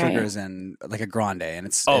up how much sugar Right. is in like a grande, and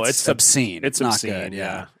it's It's obscene. It's not obscene. good.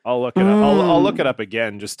 Yeah. I'll look it up. I'll look it up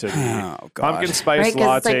again just to Oh, God. pumpkin spice right,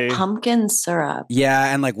 because it's latte. like pumpkin syrup.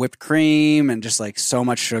 Yeah, and like whipped cream and just like so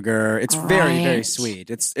much sugar. It's very, very Right. sweet.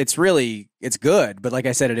 It's good, but like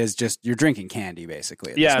I said, it is just you're drinking candy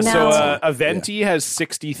basically. at this Yeah, point. so No. a venti has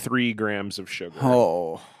 63 grams of sugar.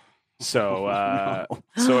 Oh. So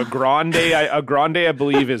so a grande I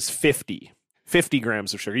believe is 50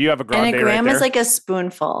 grams of sugar. You have a grande And a gram right there. is like a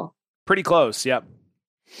spoonful. Pretty close. Yep.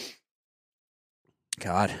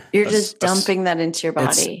 God. You're A just s- a s- dumping that into your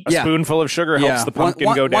body. A Yeah. spoonful of sugar helps the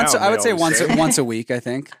pumpkin go down. I would they say always once a week, I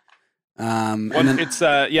think. And then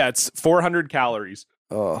it's 400 calories.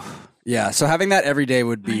 oh yeah, so having that every day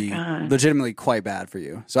would be God. legitimately quite bad for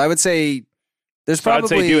you. So I would say there's So I'd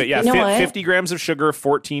probably say do it. Yeah, You know what? 50 grams of sugar,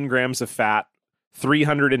 14 grams of fat,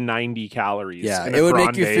 390 calories. Yeah, and it a would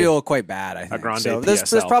make you grande- feel quite bad. I think. grande So there's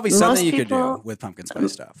PSL. probably Most something you could do people- with pumpkin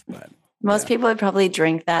spice stuff, but Most people would probably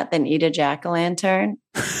drink that than eat a jack-o'-lantern.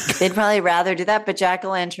 They'd probably rather do that, but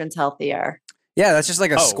jack-o'-lantern's healthier. yeah, that's just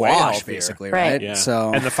like a way squash, healthier. basically, Right. right? Yeah.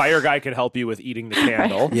 So and the fire guy could help you with eating the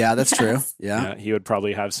candle. yeah, that's true. Yes. Yeah. Yeah, he would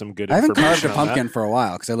probably have some good I haven't carved information a on that. pumpkin for a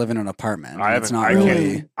while because I live in an apartment. I It's haven't. not I,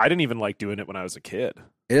 really. can't- I didn't even like doing it when I was a kid.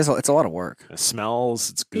 It's a lot of work. It smells.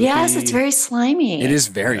 It's goopy. Yes, it's very slimy. It is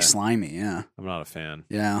very Yeah. slimy. Yeah. I'm not a fan.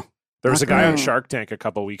 Yeah. There was a Not guy on good. Shark Tank a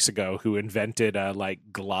couple weeks ago who invented a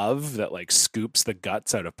glove that scoops the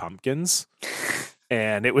guts out of pumpkins,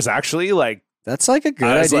 and it was actually That's like a good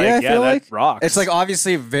I was idea. I feel that like rocks. it's like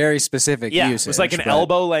obviously very specific yeah, usage. it was like an but-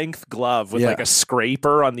 elbow length glove with Yeah. like a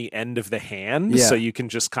scraper on the end of the hand, Yeah. so you can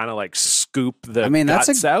just kind of scoop the I mean,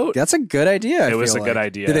 guts out. That's a good idea. It was a good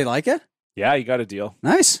idea. Did they like it? Yeah, you got a deal.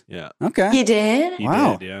 Nice. Yeah, Okay. He did? he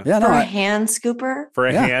wow. did. Yeah, Yeah. No, For a I, hand scooper? for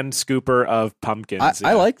a Yeah. hand scooper of pumpkins.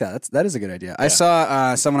 I yeah. like that. That is a good idea. I Yeah.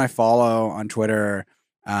 saw someone I follow on Twitter.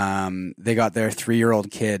 They got their 3-year-old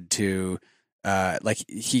kid to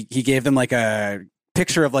he gave them like a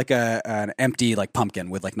picture of an empty pumpkin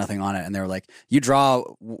with nothing on it, and they were like, "You draw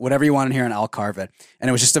whatever you want in here, and I'll carve it." And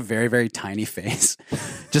it was just a very, very tiny face,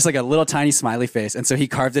 just like a little tiny smiley face. And so he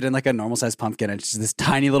carved it in a normal sized pumpkin, and it's just this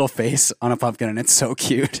tiny little face on a pumpkin, and it's so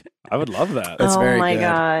cute. I would love that. That's Oh very my good.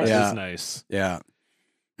 gosh. That Yeah. is nice. Yeah.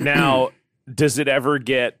 Now, does it ever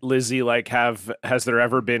get Lizzie? Has there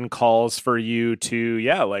ever been calls for you to,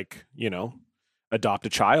 adopt a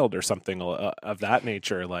child or something of that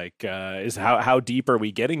nature. Like, is how deep are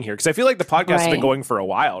we getting here? Because I feel like the podcast has been going for a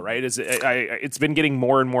while, right? It's been getting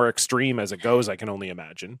more and more extreme as it goes. I can only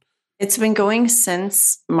imagine. It's been going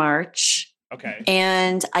since March. Okay.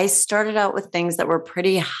 And I started out with things that were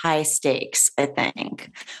pretty high stakes, I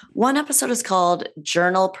think. One episode is called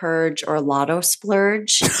Journal Purge or Lotto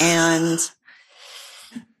Splurge. And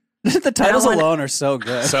the titles alone are so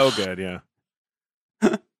good. So good, yeah.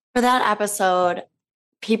 For that episode,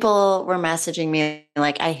 people were messaging me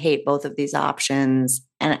like, I hate both of these options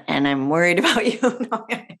and I'm worried about you.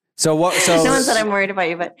 So no one said I'm worried about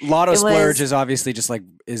you, but Lotto Splurge is obviously just like,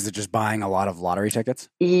 is it just buying a lot of lottery tickets?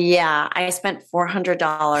 Yeah, I spent $400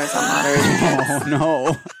 on lottery tickets.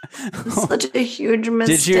 Oh no. Such a huge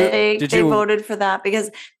mistake. Did they you voted for that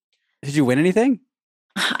because did you win anything?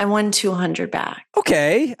 I won $200 back.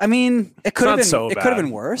 Okay. I mean, it could have been so it bad. could have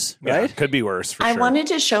been worse, right? Yeah, could be worse for I sure. wanted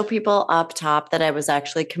to show people up top that I was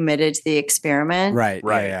actually committed to the experiment. Right.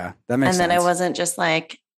 Yeah. That makes and sense. then I wasn't just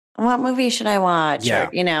like, what movie should I watch? Yeah.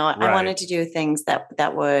 Or, I wanted to do things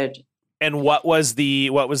that would. And what was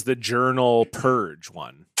the Journal Purge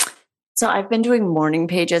one? So I've been doing morning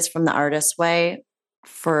pages from the Artist's Way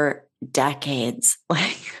for decades.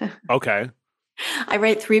 Like, Okay. I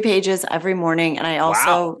write 3 pages every morning, and I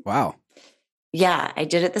also Wow. Yeah, I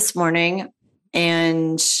did it this morning.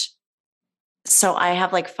 And so I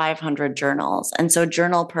have like 500 journals. And so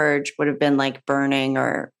Journal Purge would have been like burning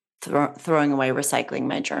or throwing away, recycling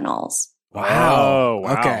my journals. Wow.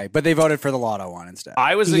 Okay. But they voted for the Lotto one instead.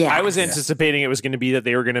 I was anticipating it was going to be that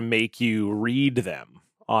they were going to make you read them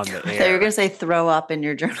on the air. They were going to say throw up in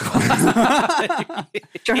your journal.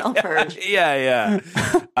 Journal Purge. Yeah.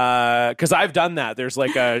 Because I've done that. There's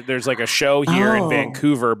like a show here in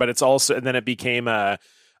Vancouver, but it's also, and then it became a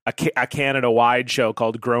Canada-wide show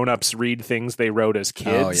called Grown Ups Read Things They Wrote as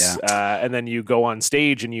Kids. Oh, yeah. And then you go on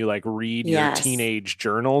stage and you like read your teenage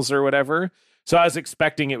journals or whatever. So I was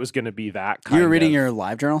expecting it was going to be that kind of. You were reading your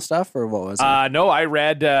live journal stuff, or what was it? No, I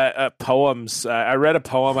read poems. I read a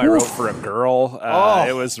poem I wrote for a girl.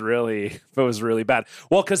 It was really bad.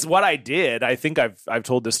 Well, because what I did, I think I've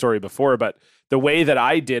told this story before, but the way that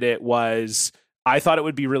I did it was I thought it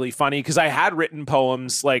would be really funny because I had written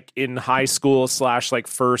poems like in high school / like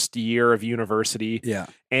first year of university. Yeah.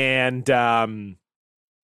 And I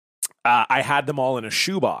had them all in a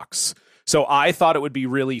shoebox. So I thought it would be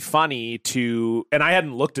really funny and I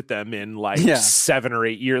hadn't looked at them in like 7 or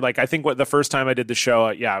 8 years. Like I think the first time I did the show,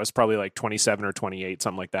 I was probably like 27 or 28,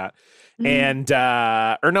 something like that. And,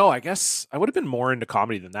 or no, I guess I would have been more into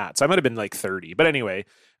comedy than that. So I might've been like 30, but anyway,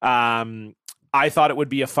 I thought it would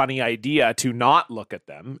be a funny idea to not look at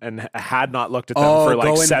them and had not looked at them for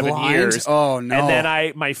like 7 years. Oh no. And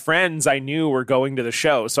then my friends I knew were going to the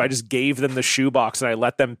show. So I just gave them the shoebox and I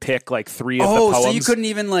let them pick like 3 of the poems. Oh, so you couldn't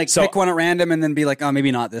even like pick one at random and then be like, oh, maybe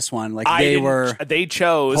not this one. Like they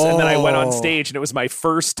chose. And then I went on stage and it was my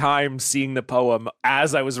first time seeing the poem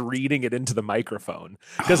as I was reading it into the microphone.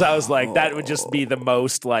 Because I was like, that would just be the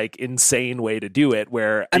most like insane way to do it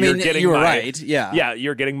where you were right. Yeah. Yeah.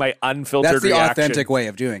 You're getting my unfiltered That's the reaction. Authentic way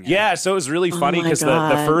of doing it. Yeah, so it was really funny because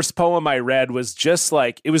the first poem I read was just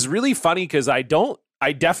like, it was really funny because I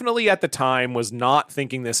definitely at the time was not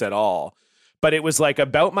thinking this at all, but it was like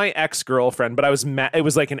about my ex-girlfriend, but I was it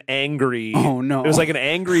was like an angry, oh no, it was like an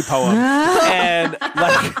angry poem. And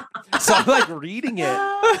like, so I'm like reading it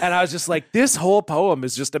and I was just like, this whole poem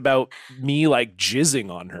is just about me like jizzing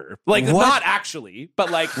on her. Like not actually, but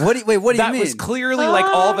like, what do you mean? That was clearly like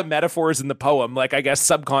all the metaphors in the poem, like I guess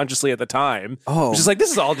subconsciously at the time. Oh, was just like,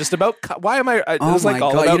 this is all just about, why am I, it was like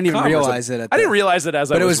all about, you didn't even realize it. I didn't realize it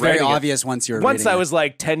as I was But it was very writing obvious once you were Once reading I it. was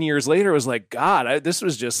like 10 years later, I was like, God, this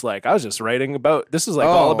was just like, I was just writing about, this is like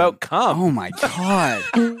all about cum. Oh my God.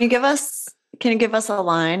 Can you give us a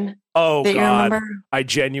line? Oh that God, you remember? I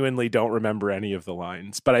genuinely don't remember any of the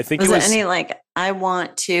lines, but I think was it was any like, I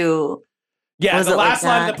want to. Yeah, the last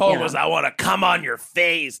line of the poem Yeah. was, I want to come on your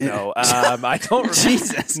face. No, I don't remember.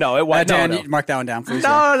 Jesus. No, it wasn't. Dan, no. Mark that one down, please. No.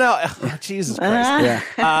 Oh, Jesus Christ.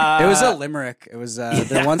 Yeah. It was a limerick. It was,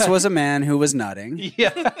 there once was a man who was nutting.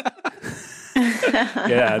 Yeah.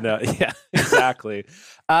 Exactly.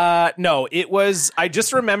 No, it was, I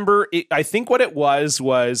just remember, I think what it was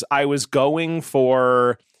I was going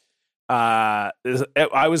for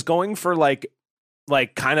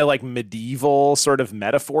like kind of like medieval sort of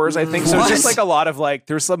metaphors, I think. So it's just like a lot of like,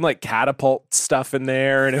 there's some like catapult stuff in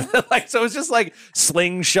there. And like, so it was just like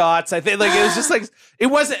slingshots. I think like, it was just like, it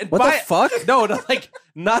wasn't. What the fuck? No, like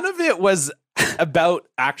none of it was about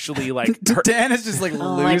actually like. Dan is just like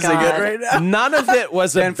losing it right now. None of it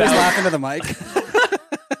was Dan, about. please laugh into the mic.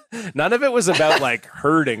 None of it was about like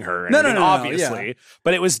hurting her. No, obviously. yeah.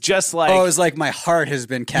 But it was just like, oh, it was like my heart has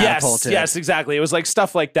been catapulted. Yes, exactly. It was like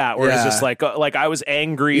stuff like that, where it's just like I was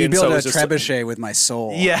angry, You and built so it a was just trebuchet with my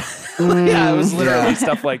soul. yeah, yeah. It was literally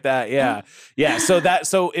stuff like that. Yeah.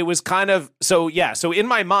 So it was kind of so in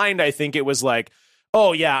my mind, I think it was like,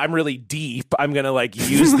 oh yeah, I'm really deep. I'm going to like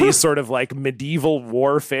use these sort of like medieval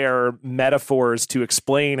warfare metaphors to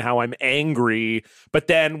explain how I'm angry. But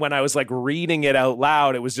then when I was like reading it out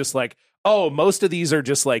loud, it was just like, oh, most of these are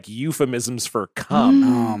just like euphemisms for cum.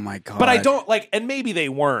 Oh my God. But I don't like, and maybe they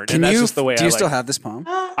weren't. And that's just the way do you still have this poem?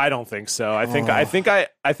 I don't think so. I think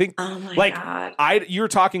Oh my like God. you were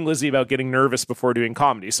talking, Lizzy, about getting nervous before doing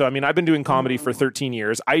comedy. So I mean, I've been doing comedy for 13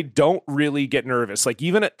 years. I don't really get nervous. Like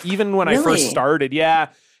even when I first started, yeah,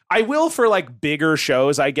 I will for like bigger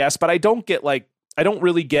shows, I guess, but I don't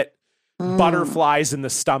really get butterflies in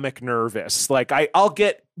the stomach nervous. Like I'll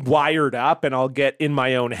get wired up and I'll get in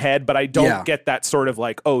my own head, but I don't get that sort of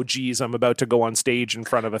like, oh geez, I'm about to go on stage in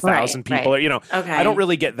front of 1,000 people. Or, Okay. I don't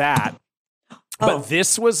really get that. But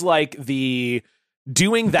this was like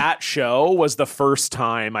doing that show was the first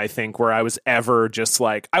time I think where I was ever just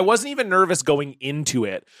like, I wasn't even nervous going into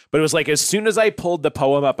it, but it was like, as soon as I pulled the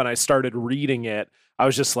poem up and I started reading it, I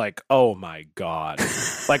was just like, oh my God.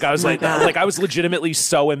 Like I was like I was legitimately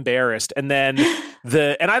so embarrassed. And then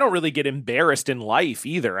and I don't really get embarrassed in life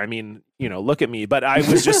either. I mean, look at me, but I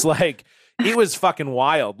was just like, it was fucking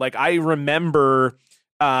wild. Like I remember,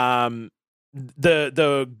 the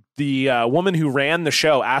woman who ran the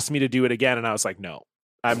show asked me to do it again, and I was like, no,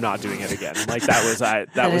 I'm not doing it again. Like that was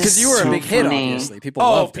Because you were a big hit, obviously. People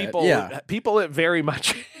loved it. Yeah. People very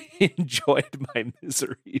much enjoyed my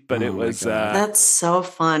misery, but it was that's so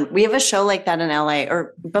fun. We have a show like that in LA,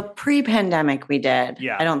 but pre-pandemic we did.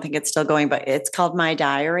 Yeah. I don't think it's still going, but it's called My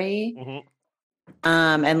Diary. Mm-hmm.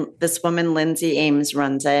 And this woman, Lizzy Ames,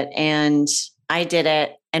 runs it, and I did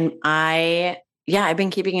it, and I've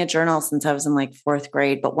been keeping a journal since I was in like 4th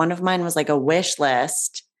grade, but one of mine was like a wish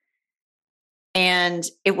list. And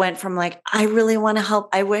it went from like, I really want to help.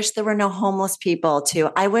 I wish there were no homeless people to,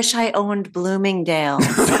 I wish I owned Bloomingdale.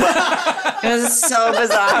 It was so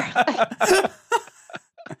bizarre.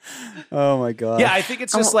 Oh my God. Yeah, I think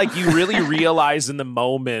it's just like you really realize in the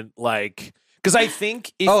moment, like, because I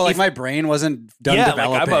think if my brain wasn't done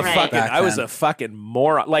developing. Like I was a fucking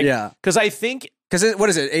moron. Like, because I think. Because what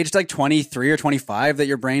is it, aged like 23 or 25 that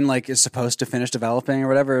your brain like is supposed to finish developing or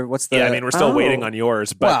whatever? What's the? Yeah, I mean, we're still waiting on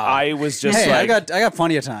yours, but I was just I got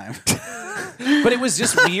plenty of time. But it was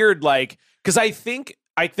just weird, like, because I think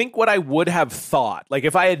what I would have thought, like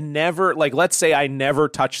if I had never, like, let's say I never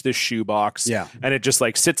touched this shoebox, and it just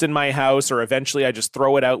like sits in my house, or eventually I just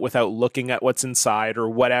throw it out without looking at what's inside or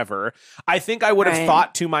whatever, I think I would have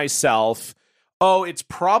thought to myself, oh, it's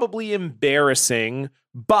probably embarrassing,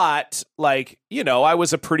 but like, I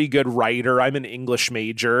was a pretty good writer. I'm an English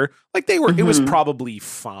major. Like it was probably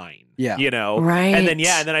fine. Yeah. Right. And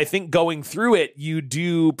then I think going through it, you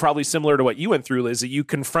do probably similar to what you went through, Liz, that you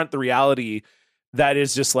confront the reality that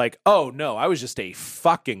is just like, oh no, I was just a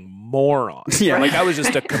fucking moron. Yeah. Like I was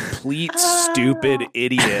just a complete stupid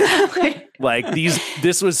idiot. Like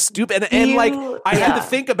this was stupid. And like I had to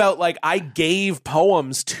think about, like, I gave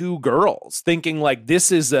poems to girls thinking like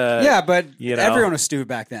this is but everyone was stupid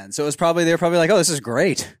back then. So they were probably like, oh, this is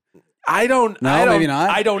great. Maybe not.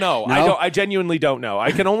 I don't know. No? I genuinely don't know.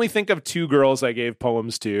 I can only think of 2 girls I gave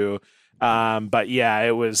poems to. But yeah,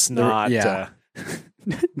 it was not.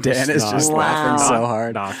 Dan is just laughing so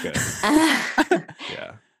hard. Not good.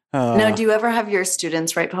 Yeah. Now, do you ever have your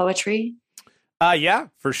students write poetry? Yeah,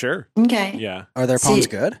 for sure. Okay. Yeah. Are their poems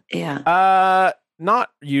good? Yeah. Not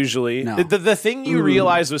usually. No. The thing you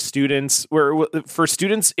realize with students, for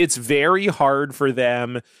students, it's very hard for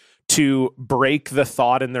them to break the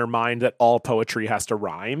thought in their mind that all poetry has to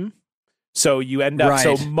rhyme. So you end up,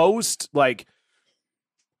 so most, like,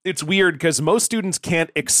 it's weird because most students can't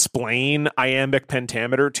explain iambic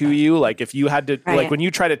pentameter to you. Like if you had to, like when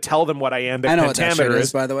you try to tell them what iambic I know pentameter what that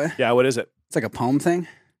is, by the way. Yeah, what is it? It's like a poem thing.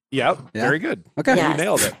 Yep. Very good. Okay. Yes. You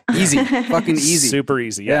nailed it. Easy. Fucking easy. Super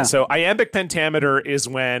easy. Yeah. So iambic pentameter is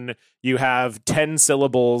when you have 10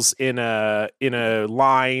 syllables in a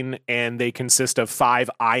line and they consist of 5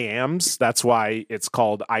 iambs. That's why it's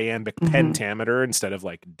called iambic pentameter instead of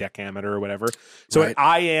like decameter or whatever. So an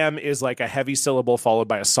iamb is like a heavy syllable followed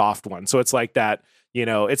by a soft one. So it's like that.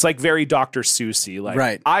 It's like very Dr. Seussy.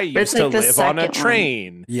 Like I used to live on a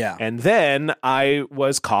train. Yeah. And then I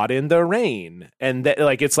was caught in the rain. And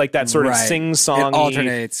like it's like that sort of sing-songy. It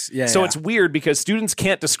alternates. Yeah. So it's weird because students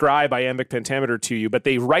can't describe iambic pentameter to you, but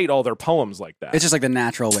they write all their poems like that. It's just like the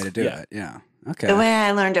natural way to do it. Yeah. Okay. The way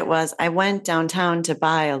I learned it was I went downtown to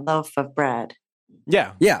buy a loaf of bread,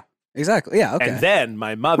 Yeah. Yeah. Exactly. Yeah. Okay. And then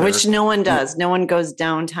my mother. which no one does. No one goes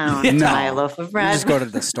downtown to No. buy a loaf of You bread. just go to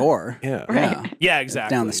the store. Yeah. Right. Yeah,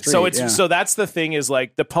 exactly. Down the street, So it's yeah. so that's the thing is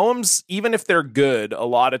like the poems, even if they're good, a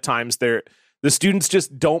lot of times the students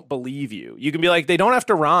just don't believe you. You can be like, they don't have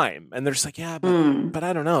to rhyme, and they're just like, yeah, but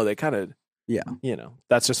I don't know. They kind of, Yeah.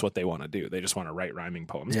 That's just what they want to do. They just want to write rhyming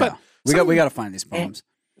poems. Yeah. But We got to find these poems.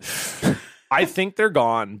 I think they're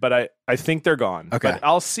gone, but I think they're gone. Okay. But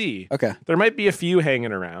I'll see. Okay. There might be a few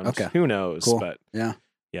hanging around. Okay. Who knows? Cool. But Yeah.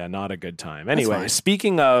 yeah, not a good time. Anyway, fine.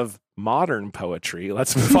 speaking of modern poetry,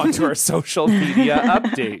 let's move on to our social media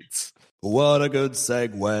updates. What a good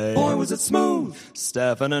segue. Boy, was it smooth.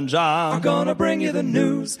 Stefan and John are gonna bring you the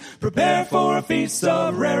news. Prepare for a feast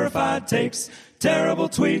of rarefied takes. Terrible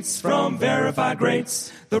tweets from verified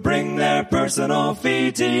greats. They'll bring their personal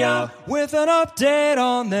feed to ya with an update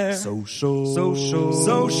on their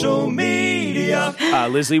social media.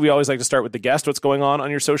 Lizzy, we always like to start with the guest. What's going on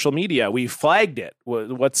your social media? We flagged it.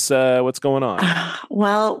 What's going on?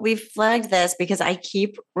 Well, we flagged this because I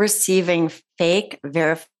keep receiving fake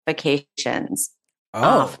verifications.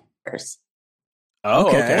 Oh. Offers. Oh,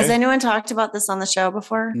 Okay. okay. Has anyone talked about this on the show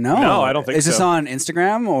before? No, I don't think Is this so. on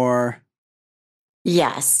Instagram or?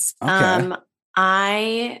 Yes. Okay.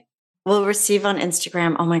 I will receive on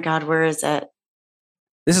Instagram. Oh my God, where is it?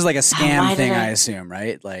 This is like a why scam did thing, I- I assume,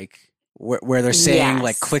 right? Like where they're saying Yes.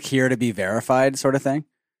 like click here to be verified sort of thing.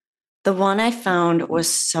 The one I found was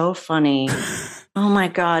so funny. Oh my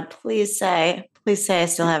God, please say I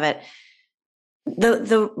still have it.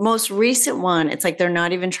 The most recent one, it's like they're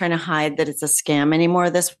not even trying to hide that it's a scam anymore.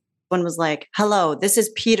 This one was like, hello, this is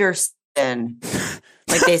Peterson.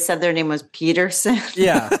 Like they said their name was Peterson.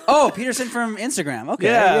 Yeah. Oh, Peterson from Instagram. Okay.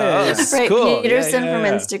 Yeah. Yeah. That's Right, cool. Peterson Yeah, from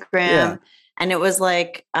yeah. Instagram. Yeah. And it was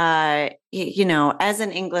like, as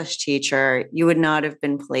an English teacher, you would not have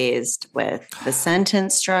been pleased with the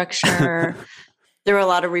sentence structure. There were a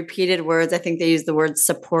lot of repeated words. I think they used the word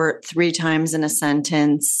support 3 times in a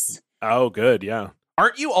sentence. Oh, good. Yeah.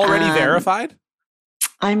 Aren't you already verified?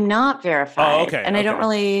 I'm not verified. Oh, okay, And I don't okay.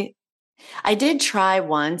 really, I did try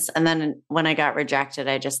once. And then when I got rejected,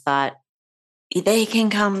 I just thought, they can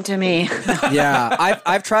come to me. Yeah,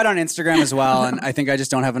 I've tried on Instagram as well, and I think I just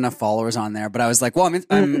don't have enough followers on there. But I was like, well,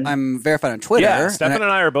 I'm verified on Twitter. Yeah. Stefan and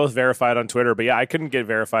I are both verified on Twitter, but yeah, I couldn't get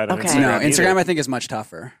verified on Okay. Instagram. No, Instagram either. I think is much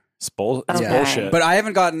tougher. It's Okay. bullshit. But I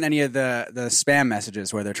haven't gotten any of the spam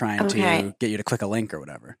messages where they're trying Okay. to get you to click a link or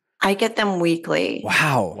whatever. I get them weekly.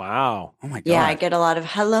 Wow. wow. Oh my god. Yeah, I get a lot of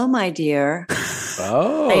hello, my dear.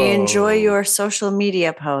 Oh. I enjoy your social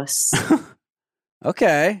media posts.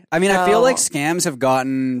 Okay. I mean, I feel like So- scams have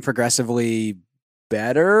gotten progressively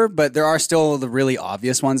better, but there are still the really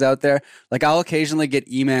obvious ones out there. Like I'll occasionally get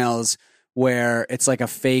emails where it's like a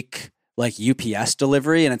fake like UPS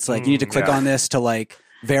delivery and it's like you need to click yeah. on this to like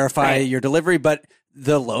verify Right. your delivery, but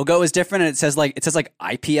the logo is different and it says like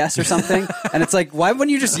IPS or something. And it's like, why wouldn't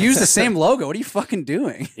you just use the same logo? What are you fucking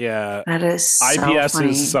doing? Yeah. That is so IPS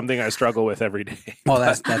funny. is something I struggle with every day. Well,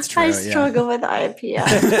 that's true. I yeah. struggle with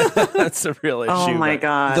IPS. That's a real issue. Oh my but-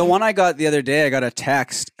 God. The one I got the other day, I got a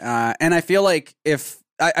text, and I feel like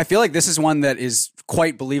I feel like this is one that is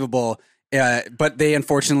quite believable, but they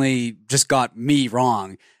unfortunately just got me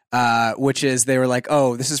wrong. Which is they were like,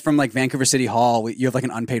 oh, this is from like Vancouver City Hall. You have like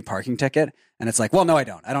an unpaid parking ticket, and it's like, well, no, I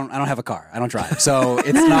don't. I don't have a car. I don't drive, so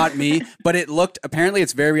it's not me. But it looked apparently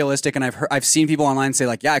it's very realistic, and I've seen people online say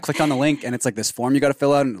like, yeah, I clicked on the link, and it's like this form you got to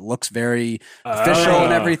fill out, and it looks very official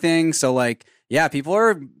and everything. So like, yeah, people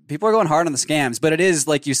are going hard on the scams, but it is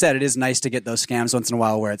like you said, it is nice to get those scams once in a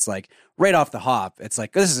while where it's like right off the hop, it's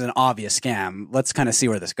like this is an obvious scam. Let's kind of see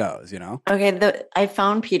where this goes, you know? Okay, I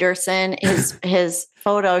found Peterson. His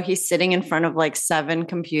photo. He's sitting in front of like 7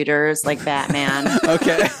 computers, like Batman.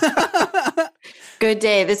 Okay. Good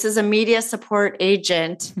day. This is a media support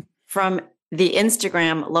agent from the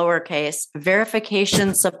Instagram lowercase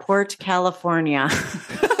verification support California.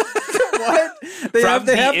 What? They From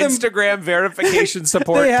they the have them Instagram verification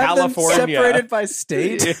support they have California. them separated by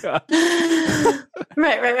state. Yeah.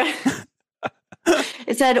 Right.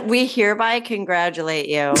 It said, "We hereby congratulate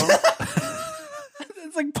you."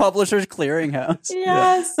 It's like Publishers Clearinghouse.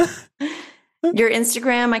 Yes. Your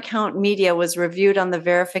Instagram account media was reviewed on the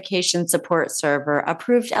verification support server,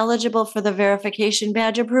 approved eligible for the verification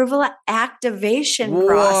badge approval activation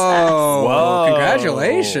process. Whoa!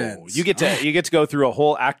 Congratulations. You get to go through a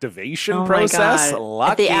whole activation Oh process. my God.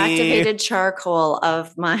 Lucky. The activated charcoal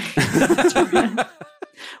of my Instagram.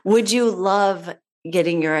 Would you love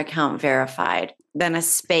getting your account verified? then a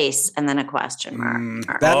space, and then a question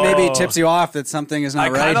mark. That maybe tips you off that something is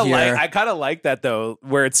not right here. I kind of like that though,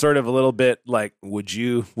 where it's sort of a little bit like, would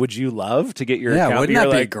you love to get your account? Wouldn't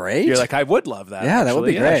that be great? You're like, I would love that. Yeah, that would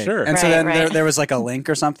be great. Yeah, sure. And so then there was like a link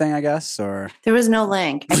or something, I guess, or there was no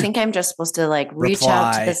link. I think I'm just supposed to like reach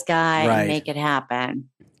out to this guy and make it happen.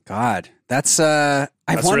 God, that's I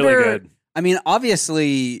wonder. Really good. I mean,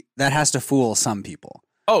 obviously that has to fool some people.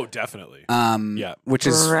 Oh, definitely. Yeah, which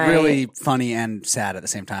is really funny and sad at the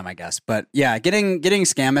same time, I guess. But yeah, getting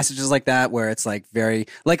scam messages like that, where it's like very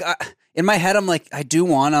like in my head, I'm like, I do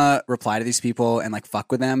want to reply to these people and like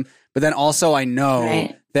fuck with them, but then also I know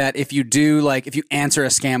that if you answer a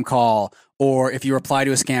scam call or if you reply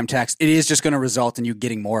to a scam text, it is just going to result in you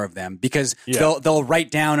getting more of them because they'll write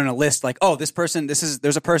down in a list like, oh, this person,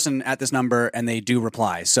 there's a person at this number and they do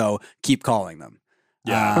reply, so keep calling them.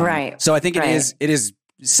 Yeah, So I think it is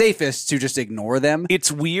safest to just ignore them.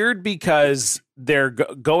 It's weird because they're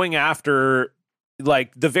going after,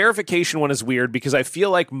 like, the verification one is weird because I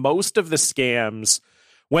feel like most of the scams,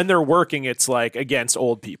 when they're working, it's like against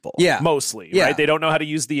old people. Yeah. Mostly. Yeah. Right? They don't know how to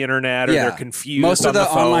use the internet or they're confused. Most of the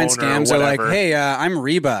phone online scams are like, hey, I'm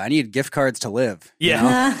Reba. I need gift cards to live.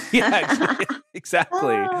 Yeah. Yeah,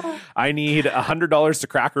 exactly. I need $100 to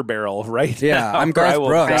Cracker Barrel right now. I'm Garth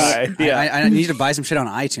Brooks. I need to buy some shit on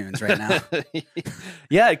iTunes right now.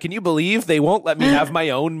 Yeah. Can you believe they won't let me have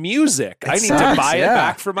my own music? I need to buy it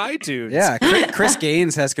back from iTunes. Yeah. Chris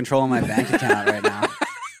Gaines has control of my bank account right now.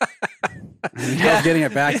 Getting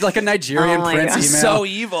it back. It's like a Nigerian prince email. So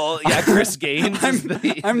evil. Yeah, Chris Gaines.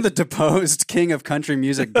 I'm the deposed king of country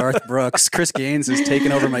music, Garth Brooks. Chris Gaines has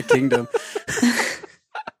taken over my kingdom.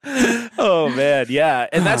 Oh man, yeah.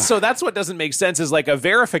 And that's what doesn't make sense is like a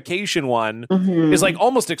verification one is like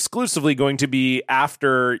almost exclusively going to be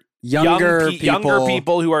after younger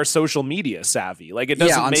people who are social media savvy. Like it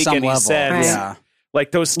doesn't make any sense. Yeah.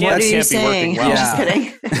 Like those scams can't be working well. Just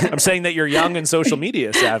kidding. I'm saying that you're young and social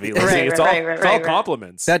media savvy. It's all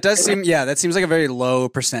compliments. That does seem, that seems like a very low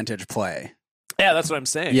percentage play. Yeah, that's what I'm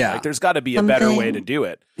saying. Yeah. Like, there's got to be a better way to do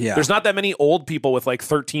it. Yeah. There's not that many old people with like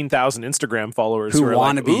 13,000 Instagram followers who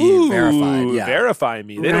want to be verified. Yeah. Verify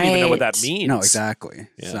me. They don't even know what that means. No, exactly.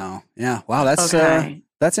 Yeah. So, yeah. Wow,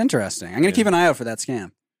 that's interesting. I'm going to keep an eye out for that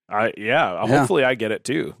scam. Hopefully I get it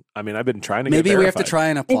too. I mean, I've been trying to get Maybe we have to try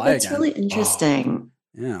and apply That's really interesting.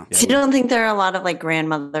 Yeah. So you don't think there are a lot of like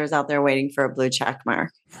grandmothers out there waiting for a blue check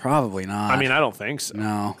mark? Probably not. I mean, I don't think so.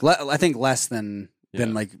 No. I think less than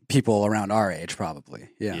like people around our age, probably.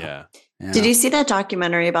 Yeah. Did you see that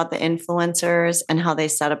documentary about the influencers and how they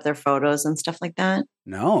set up their photos and stuff like that?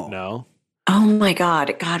 No. Oh my God.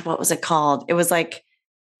 What was it called? It was like,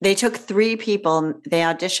 they took 3 people, they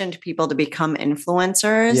auditioned people to become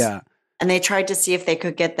influencers. Yeah. And they tried to see if they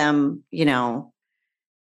could get them,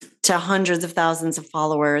 to hundreds of thousands of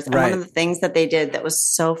followers. And one of the things that they did that was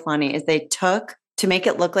so funny is they took, to make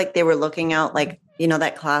it look like they were looking out, like,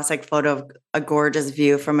 that classic photo of a gorgeous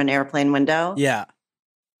view from an airplane window. Yeah.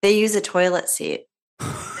 They use a toilet seat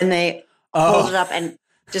and they hold it up and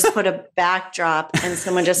just put a backdrop and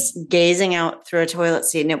someone just gazing out through a toilet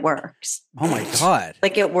seat and it works. Oh my God.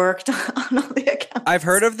 Like it worked on all the accounts. I've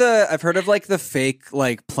heard of like the fake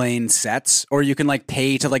like plane sets, or you can like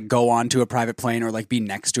pay to like go onto a private plane or like be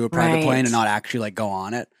next to a private plane and not actually like go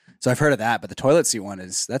on it. So I've heard of that, but the toilet seat one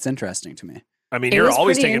that's interesting to me. I mean, you're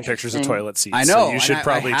always taking pictures of toilet seats. I know. So you should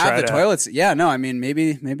probably try the toilet seat. Yeah, no, I mean,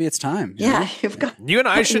 maybe it's time. Yeah, you've got. You and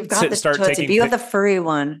I should start taking. You have the furry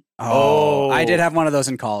one. Oh, I did have one of those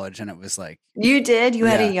in college, and it was like you did. You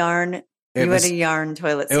had a yarn. Had a yarn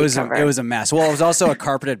toilet seat. It was a mess. Well, it was also a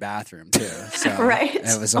carpeted bathroom too. So right.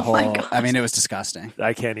 It was a whole. I mean, it was disgusting.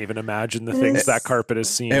 I can't even imagine the things that carpet has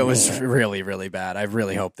seen. It was really, really bad. I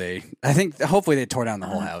really hope hopefully they tore down the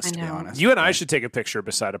whole house. To be honest, you and I should take a picture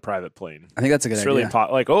beside a private plane. I think that's a good idea. It's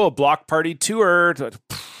really a block party tour.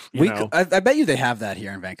 I bet you they have that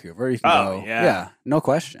here in Vancouver. You can go. Yeah, no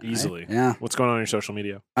question. Easily. Right? Yeah. What's going on your social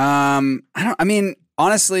media? I mean,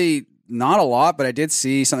 honestly, not a lot, but I did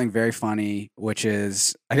see something very funny, which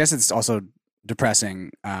is, I guess it's also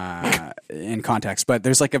depressing in context, but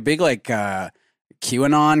there's like a big like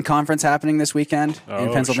QAnon conference happening this weekend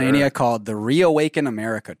in Pennsylvania called the Reawaken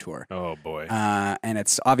America Tour. Oh boy. And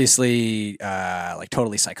it's obviously like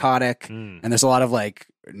totally psychotic, and there's a lot of like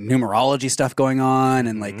numerology stuff going on,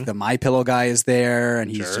 and like the MyPillow guy is there,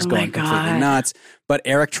 and he's just going completely nuts. But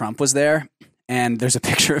Eric Trump was there, and there's a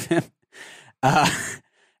picture of him.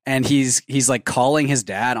 And he's like calling his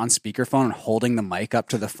dad on speakerphone and holding the mic up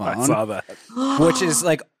to the phone. I saw that. Which is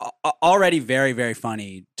like already very, very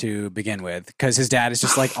funny to begin with, because his dad is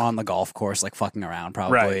just like on the golf course, like fucking around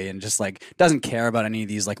probably, Right. and just like doesn't care about any of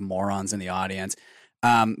these like morons in the audience.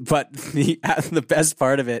 But the best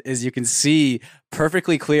part of it is you can see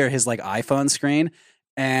perfectly clear his like iPhone screen.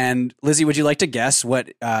 And Lizzy, would you like to guess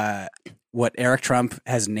what Eric Trump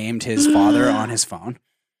has named his father on his phone?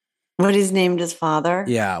 What he's named his father?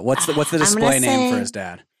 Yeah. What's the display name for his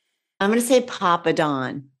dad? I'm going to say Papa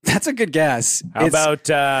Don. That's a good guess. How about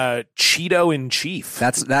Cheeto in Chief?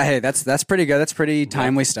 That's pretty good. That's pretty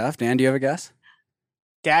timely stuff. Dan, do you have a guess?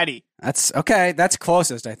 Daddy. That's okay. That's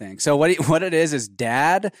closest, I think. So what it is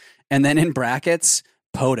Dad, and then in brackets,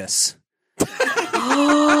 POTUS.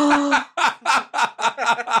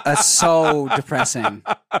 That's so depressing.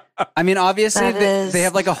 I mean, obviously they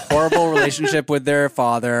have like a horrible relationship with their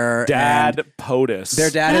father. Dad POTUS. Their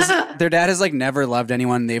dad has like never loved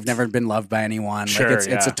anyone. They've never been loved by anyone. Sure, like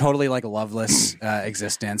it's a totally like loveless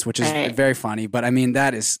existence, which is very funny. But I mean,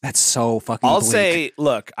 that's so fucking. I'll bleak. say,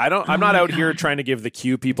 look, I'm not out here trying to give the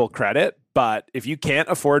Q people credit, but if you can't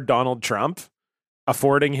afford Donald Trump,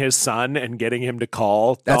 affording his son and getting him to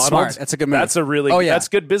call that's Donald, smart. That's a good move. That's a really that's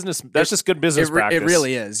good business. That's just good business practice. It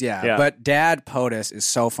really is, yeah. But Dad POTUS is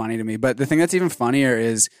so funny to me. But the thing that's even funnier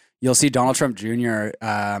is you'll see Donald Trump Jr.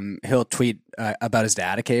 He'll tweet about his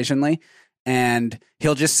dad occasionally, and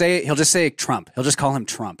he'll just say Trump. He'll just call him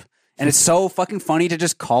Trump, and it's so fucking funny to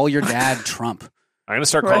just call your dad Trump. I'm gonna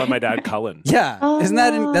start calling my dad Cullen. Yeah, isn't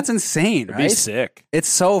that's insane? It'd right? be sick. It's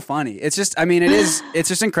so funny. It's just, I mean, it's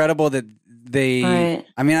just incredible that. I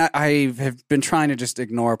mean, I have been trying to just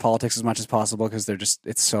ignore politics as much as possible because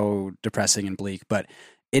it's so depressing and bleak. But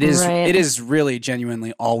it is really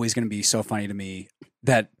genuinely always going to be so funny to me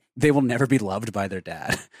that they will never be loved by their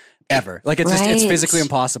dad ever. Like it's physically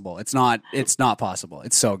impossible. It's not possible.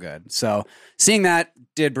 It's so good. So seeing that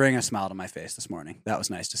did bring a smile to my face this morning. That was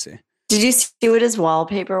nice to see. Did you see what his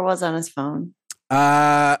wallpaper was on his phone?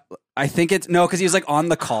 I think because he was like on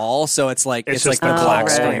the call, so it's like It's like just the black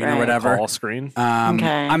screen or the whatever. call screen. Okay.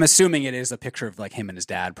 I'm assuming it is a picture of like him and his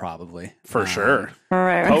dad, probably For sure.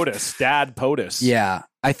 Right. POTUS, Dad POTUS. Yeah,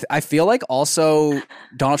 I feel like also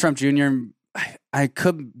Donald Trump Jr. I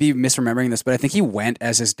could be misremembering this, but I think he went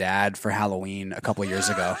as his dad for Halloween a couple of years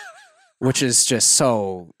ago, which is just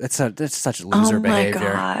so it's such loser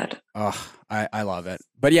behavior. God. Oh, I love it.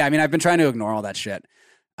 But yeah, I mean, I've been trying to ignore all that shit.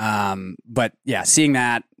 But yeah, seeing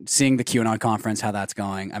the QAnon conference, how that's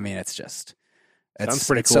going, I mean, it's Sounds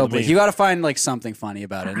pretty cool so to me. You got to find like something funny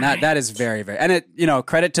about it, and that is very, very, and it,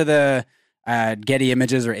 credit to the Getty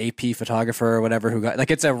Images or AP photographer or whatever who got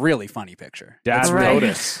it's a really funny picture. Dad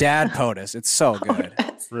POTUS. Dad POTUS. It's so good.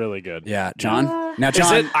 Really good. Yeah, John. Now,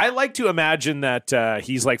 John, I like to imagine that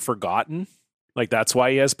he's like forgotten. Like that's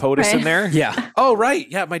why he has POTUS in there. Yeah. Oh right.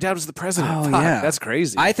 Yeah. My dad was the president. Oh, Fuck, yeah. That's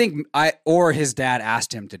crazy. I think or his dad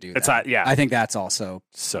asked him to do that. Yeah. I think that's also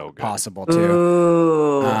so good. possible too.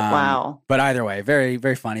 Ooh, wow. But either way, very,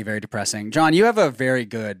 very funny, very depressing. John, you have a very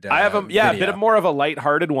good. I have a video. bit of more of a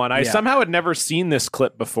lighthearted one. I somehow had never seen this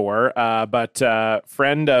clip before, but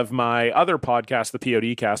friend of my other podcast, the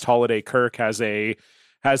PODcast, Holiday Kirk, has a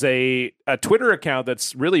Twitter account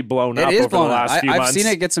that's really blown up over the last few months. I've seen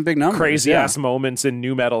it get some big numbers. Crazy ass moments in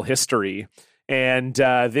nu metal history. And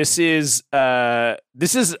this is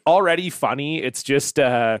already funny. It's just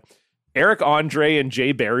Eric Andre and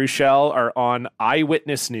Jay Baruchel are on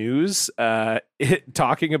Eyewitness News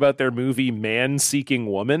talking about their movie Man Seeking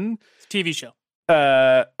Woman. TV show.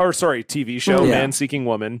 TV show, Man Seeking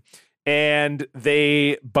Woman. And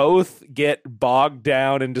they both get bogged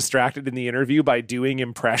down and distracted in the interview by doing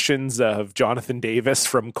impressions of Jonathan Davis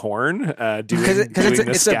from Korn, doing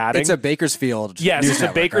the scatting. It's a Bakersfield. Yes, news it's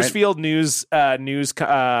network, a Bakersfield news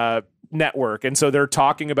network, and so they're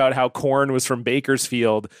talking about how Korn was from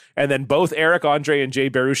Bakersfield, and then both Eric Andre and Jay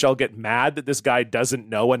Baruchel get mad that this guy doesn't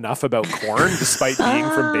know enough about Korn, despite being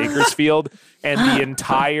from Bakersfield, and the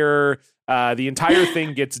entire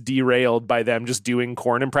thing gets derailed by them just doing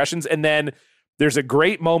Korn impressions. And then there's a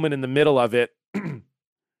great moment in the middle of it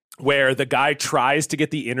where the guy tries to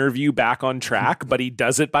get the interview back on track, but he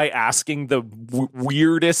does it by asking the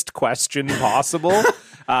weirdest question possible.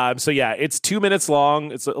 So yeah, it's 2 minutes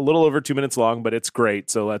long. It's a little over 2 minutes long, but it's great.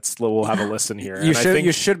 So we'll have a listen here. You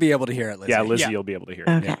should be able to hear it, Lizzy. Yeah, Lizzy, you'll be able to hear it.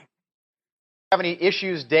 Okay. Yeah. Have any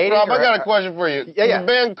issues dating? Rob, I got a question for you. Yeah. The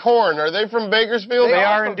band Korn, are they from Bakersfield? They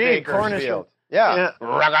are indeed. Korn is from Yeah. The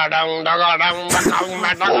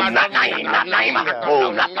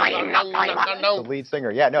lead singer.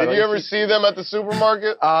 Yeah. No. Did you ever see them at the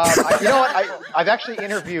supermarket? You know what? I've actually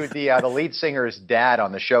interviewed the lead singer's dad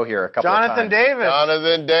on the show here a couple of times.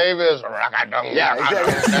 Jonathan Davis. Yeah.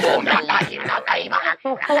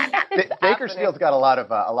 Bakersfield's got a lot of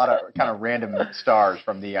kind of random stars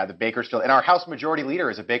from the Bakersfield, and our House Majority Leader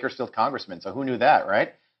is a Bakersfield congressman. So who knew that,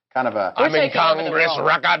 right? Kind of a. I'm in Congress.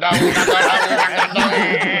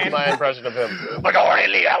 My impression of him.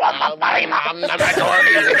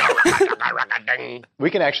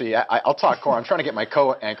 We can actually. I'll talk Korn. I'm trying to get my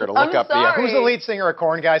co-anchor to look up who's the lead singer of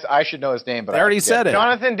Korn, guys. I should know his name, but I already said it.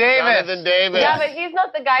 Jonathan Davis. Yeah, but he's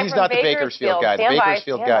not the guy He's from not the Bakersfield guy. The Stand by,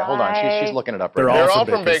 Bakersfield stand guy. Hold on, by. she's looking it up. Right They're now. all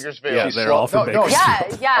from Bakersfield. Yeah, they're all from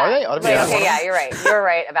Bakersfield. Yeah. Are they? Okay, yeah, you're right. You're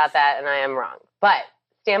right about that, and I am wrong. But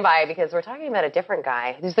stand by, because we're talking about a different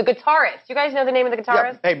guy. He's the guitarist. You guys know the name of the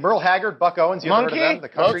guitarist? Yeah. Hey, Merle Haggard, Buck Owens. You ever heard of them? The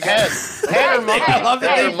country guys. I love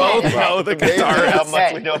that they both know the guitarist. How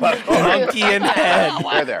much we know about Monkey and Head.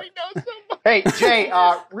 They're there. Hey, Jay,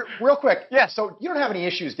 real quick. Yeah, so you don't have any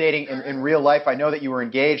issues dating in real life. I know that you were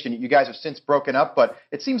engaged and you guys have since broken up, but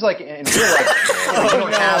it seems like in real life you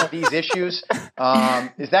don't have these issues.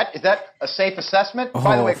 Is that a safe assessment?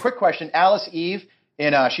 By the way, quick question. Alice Eve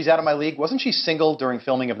in She's Out of My League, wasn't she single during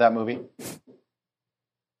filming of that movie?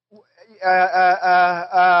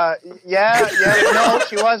 No,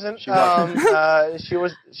 she wasn't. She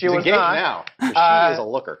was engaged not. now. She is a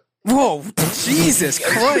looker. Whoa, Jesus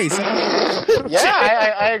Christ.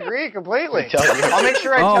 I agree completely. I'll make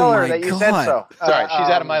sure I tell her that you said so. Sorry, she's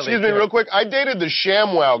out of my league. Excuse me, real quick. I dated the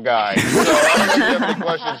ShamWow guy. So I don't know if you have any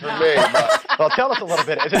questions for me. But. Well, tell us a little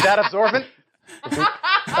bit. Is it that absorbent? Is the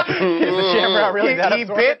ShamWow really that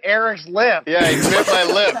absorbent? He bit Eric's lip. Yeah, he bit my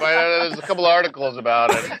lip. There's a couple articles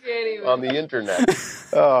about it on the internet.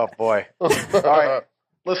 Oh, boy. All right.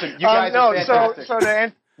 Listen, you guys are fantastic. So to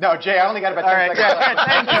answer. No, Jay, I only got about 10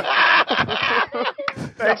 seconds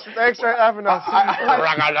left. Thanks for having us.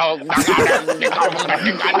 I don't want to lose the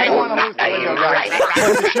window, guys.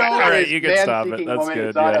 The show All right, is you can stop it. That's Woman.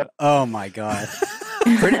 good. Yeah. Oh my God.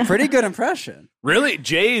 Pretty good impression. Really,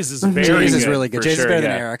 Jay's is very good. Jay's is really good. Jay's is better than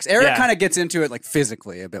Eric's. Eric kind of gets into it like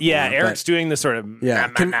physically a bit more. Yeah, Eric's doing the sort of... Yeah.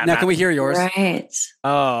 Can we hear yours? Right.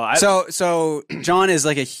 Oh, So John is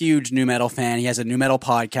like a huge nu metal fan. He has a nu metal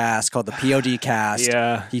podcast called the POD Cast.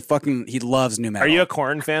 Yeah. He loves nu metal. Are you a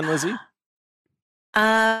Korn fan, Lizzy?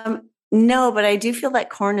 No, but I do feel that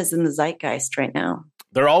Korn is in the zeitgeist right now.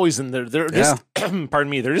 They're always in there. They're just, pardon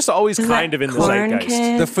me, they're just always kind of in the zeitgeist.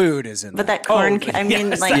 Kid? The food is in there. But that Korn kid, I mean,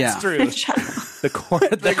 yes, like, that's true. The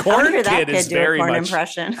Korn kid is very much.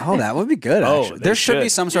 Impression. Oh, that would be good. Actually. There should be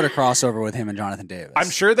should some sort of crossover with him and Jonathan Davis. I'm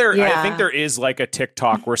sure there. Yeah. I think there is like a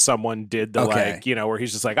TikTok where someone did the where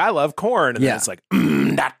he's just like, I love Korn, and then it's like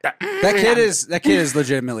that kid is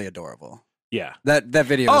legitimately adorable. Yeah, that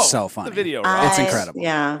video is so funny. The video, it's incredible.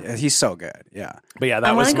 Yeah, he's so good. Yeah, but yeah,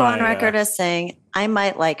 I want to go on record as saying I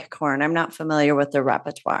might like Korn. I'm not familiar with their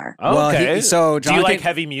repertoire. Oh, okay, do you like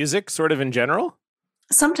heavy music, sort of in general?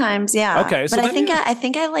 Sometimes, yeah. Okay, but I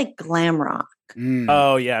think I like glam rock.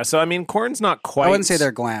 Oh yeah, so I mean, Korn's not quite. I wouldn't say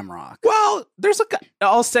they're glam rock. Well,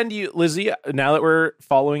 I'll send you, Lizzy. Now that we're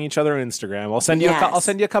following each other on Instagram, I'll send you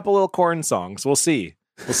a couple little Korn songs. We'll see.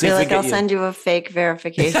 We'll see. I'll send you a fake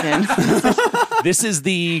verification. This is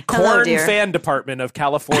the Korn fan department of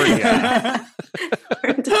California.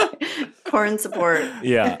 Korn support.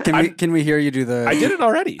 Yeah. Can we hear you do the? I did it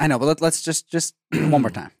already. I know, but let's just one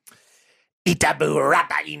more time. That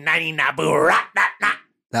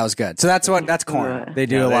was good. So that's Korn. They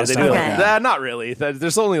do a lot of stuff like that. Not really.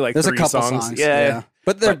 There's only like there's 3 a couple songs. Yeah.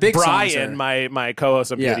 But they're big songs. Brian, my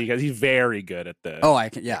co-host up here, he's very good at the. Oh, I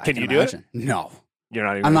can. Yeah. Can you do it? No. You're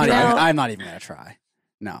not even. I'm not even gonna try.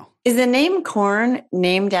 No. Is the name Korn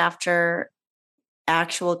named after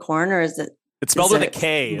actual corn, or is it? It's spelled with a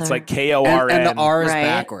K. It's like KORN. And the R is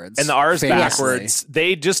backwards. And the R is backwards.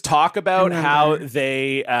 They just talk about how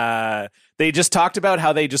they just talked about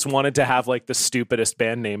how they just wanted to have like the stupidest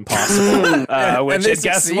band name possible. Which and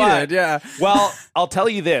guess what? Yeah. Well, I'll tell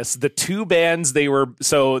you this: the 2 bands they were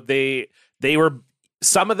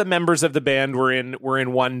some of the members of the band were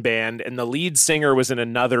in one band, and the lead singer was in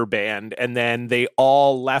another band, and then they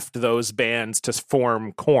all left those bands to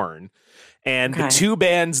form Korn. And the 2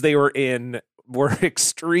 bands they were in were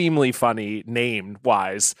extremely funny named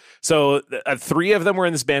wise. So 3 of them were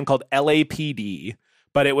in this band called LAPD,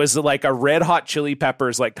 but it was like a Red Hot Chili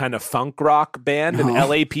Peppers like kind of funk rock band, and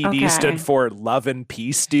LAPD stood for Love and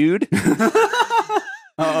Peace, dude.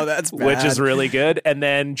 Oh, that's bad. Which is really good. And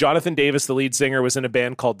then Jonathan Davis, the lead singer, was in a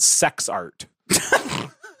band called Sex Art.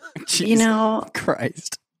 You know,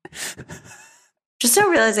 Christ. just now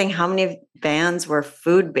realizing how many bands were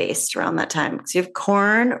food based around that time. Because you have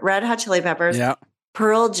Korn, Red Hot Chili Peppers, Yeah.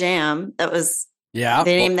 Pearl Jam. That was Yeah.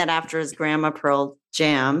 they named that after his grandma, Pearl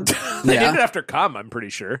Jam. They named it after cum, I'm pretty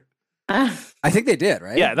sure. I think they did,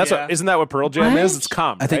 right? Yeah, that's what. Isn't that what Pearl Jam is? It's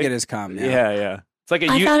cum. I think right? it is cum. Yeah. It's like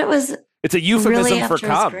I thought it was. It's a euphemism really for after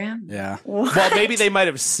his cum. grandma. Yeah. What? Well, maybe they might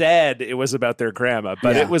have said it was about their grandma,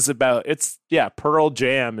 but Yeah. it was about Pearl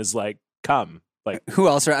Jam is like cum, like Who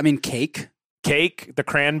else? Cake. Cake, the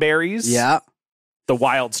cranberries, Yeah. the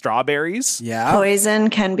wild strawberries. Yeah.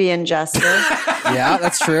 Poison can be ingested. Yeah,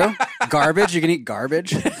 that's true. Garbage. You can eat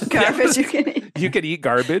garbage. Garbage you can eat. You could eat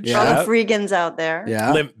garbage. All Yeah. the freegans out there.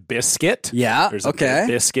 Yeah. Limp Biscuit. Yeah. There's Okay. a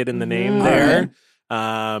biscuit in the name there.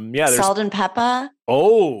 There's Salt and pepper.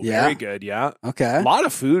 Yeah. very good. Yeah. Okay. A lot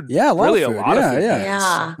of food. Yeah, a lot really of food. a lot of food.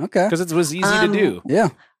 Yeah. Okay. Because it was easy to do. Yeah.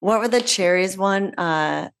 What were the cherries one?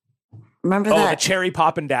 Remember Oh, that? the cherry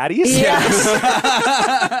poppin' daddies? Yes.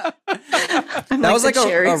 That was like a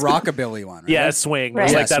cherries. rockabilly one, right? Yeah, swing. Right. It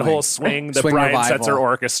was Yeah, like that swing. whole swing, the Swing Brian revival. Setzer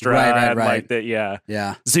Orchestra. Right, and right. like the, yeah.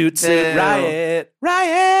 Yeah. Zoot Suit Riot.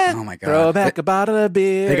 Riot. Oh my God. Throw back a bottle of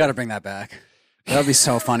beer. They got to bring that back. That would be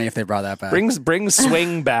so funny if they brought that back. Bring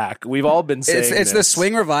swing back. We've all been saying It's the this.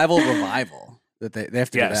 swing revival that they have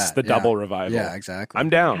to do Yes, that. the double revival. Yeah, exactly. I'm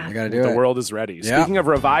down. You gotta do the it. world is ready. Yeah. Speaking of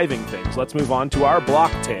reviving things, let's move on to our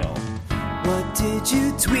block tale. What did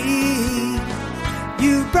you tweet?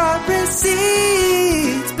 You brought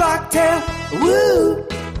receipts, Blocktail. Woo!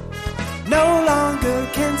 No longer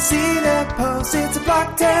can see the post. It's a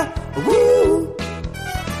Blocktail. Woo!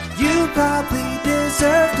 You probably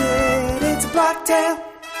deserved it. It's a Blocktail.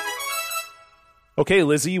 Okay,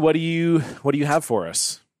 Lizzie, what do you have for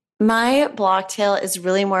us? My block tale is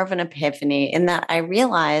really more of an epiphany in that I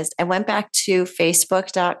realized I went back to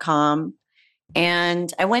facebook.com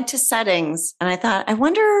and I went to settings and I thought, I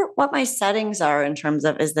wonder what my settings are in terms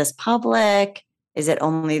of, is this public? Is it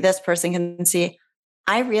only this person can see?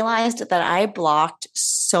 I realized that I blocked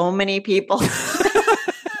so many people.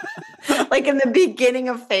 Like in the beginning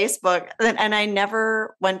of Facebook, and I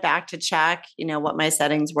never went back to check, what my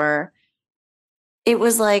settings were. It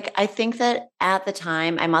was like, I think that at the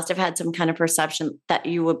time I must have had some kind of perception that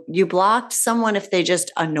you blocked someone if they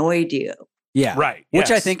just annoyed you. Yeah. Right. Which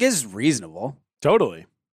yes. I think is reasonable. Totally.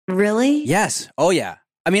 Really? Yes. Oh, yeah.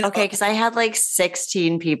 I mean, okay, because I had like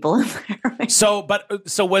 16 people in there. So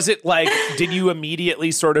was it like, did you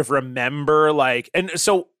immediately sort of remember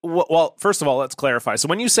well, first of all, let's clarify. So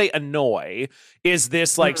when you say annoy, is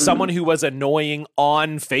this like someone who was annoying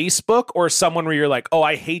on Facebook or someone where you're like, oh,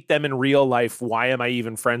 I hate them in real life. Why am I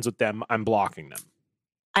even friends with them? I'm blocking them.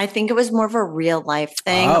 I think it was more of a real life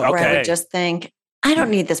thing where I would just think, I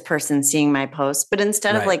don't need this person seeing my posts. But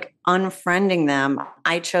instead of like unfriending them,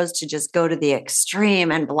 I chose to just go to the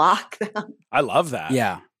extreme and block them. I love that.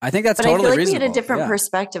 Yeah. I think that's but totally I feel like reasonable. we had a different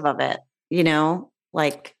perspective of it,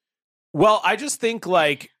 like. Well, I just think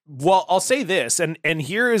I'll say this, and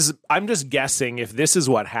I'm just guessing if this is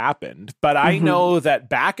what happened, but I know that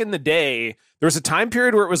back in the day, there was a time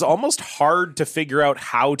period where it was almost hard to figure out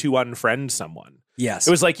how to unfriend someone. Yes.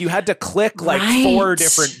 It was like you had to click like 4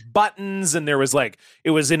 different buttons, and there was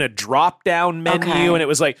it was in a drop down menu, and it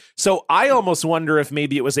was like, so I almost wonder if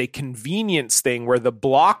maybe it was a convenience thing where the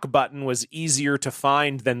block button was easier to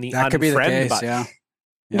find than the that unfriend could be the case, button. yeah.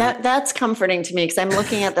 Yeah. That's comforting to me because I'm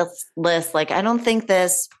looking at this list. Like, I don't think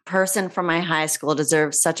this person from my high school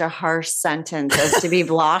deserves such a harsh sentence as to be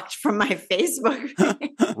blocked from my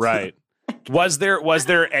Facebook. Right. Was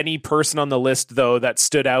there any person on the list though that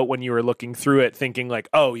stood out when you were looking through it, thinking like,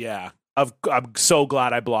 oh yeah, I'm so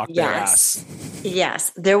glad I blocked their ass?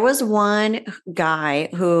 Yes, there was one guy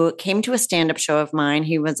who came to a stand-up show of mine.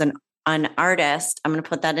 He was an artist. I'm going to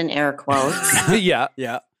put that in air quotes.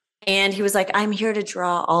 Yeah. And he was like, I'm here to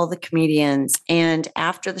draw all the comedians. And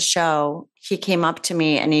after the show, he came up to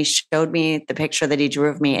me and he showed me the picture that he drew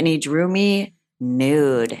of me. And he drew me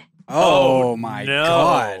nude. Oh my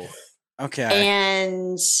God. Okay.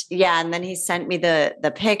 And and then he sent me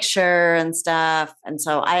the picture and stuff. And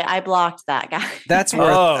so I blocked that guy. That's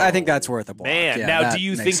worth, I think that's worth a block. Man, Yeah, now that do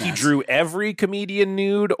you makes think he sense. drew every comedian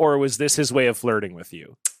nude, or was this his way of flirting with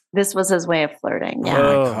you? This was his way of flirting. Yeah.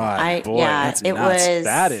 Oh my God, boy, that's it nuts. was.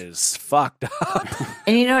 That is fucked up.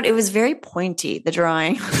 And you know what? It was very pointy, the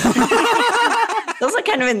drawing. Those are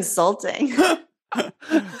kind of insulting.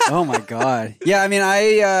 Oh my God. Yeah, I mean,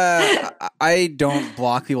 I don't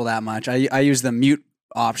block people that much. I use the mute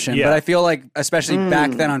option, but I feel like, especially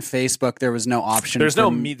back then on Facebook, there was no option. There was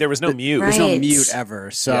no mute. There's no mute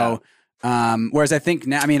ever. So Whereas I think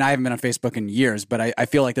now, I mean, I haven't been on Facebook in years, but I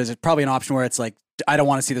feel like there's probably an option where it's like, I don't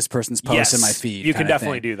want to see this person's post in my feed. You can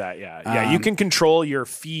definitely do that. Yeah. You can control your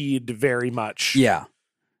feed very much. Yeah.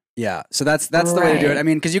 Yeah. So that's the way to do it. I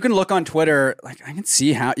mean, because you can look on Twitter, like I can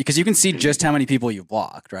see because you can see just how many people you've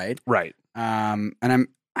blocked, right? Right. And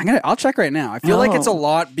I'll check right now. I feel like it's a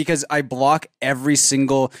lot because I block every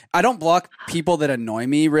single. I don't block people that annoy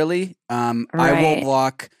me really. I will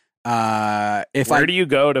block. Where do you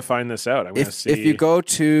go to find this out? I'm going to see. If you go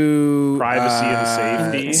to privacy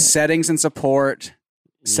and safety, settings and support,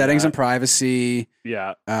 settings and privacy.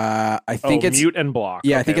 Yeah. I think it's mute and block.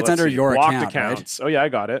 Yeah, I think it's under your blocked account. accounts. Right? Oh yeah, I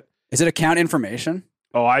got it. Is it account information?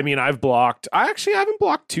 Oh, I mean, I haven't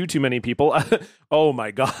blocked too many people. Oh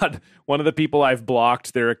my God. One of the people I've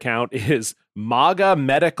blocked, their account is MAGA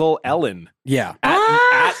Medical Ellen. Yeah.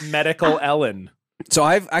 At Medical Ellen. So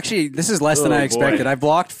this is less than I expected. I've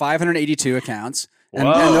blocked 582 accounts. And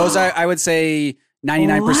those I would say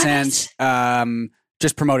 99%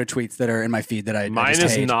 just promoted tweets that are in my feed that I Mine just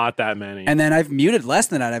is hate. not that many. And then I've muted less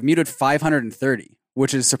than that. I've muted 530.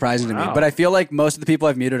 Which is surprising to me. But I feel like most of the people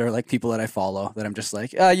I've muted are like people that I follow that I'm just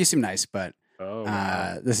like, you seem nice, but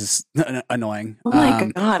this is annoying. Oh my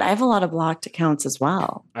God. I have a lot of blocked accounts as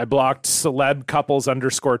well. I blocked celeb couples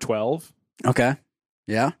 _12. Okay.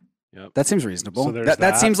 Yeah. Yep. That seems reasonable. So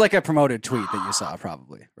that seems like a promoted tweet that you saw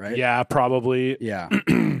probably, right? Yeah, probably. Yeah.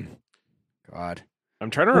 God.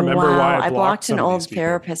 I'm trying to remember why I blocked some an of old these people.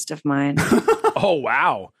 therapist of mine. Oh,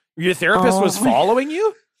 wow. Your therapist was following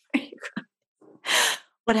you?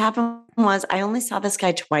 What happened was I only saw this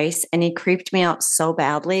guy twice and he creeped me out so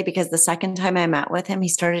badly because the second time I met with him, he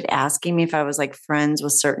started asking me if I was like friends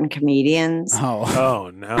with certain comedians.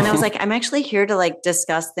 Oh no. And I was like, I'm actually here to like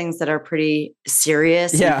discuss things that are pretty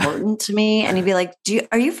serious and important to me. And he'd be like,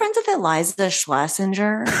 are you friends with Eliza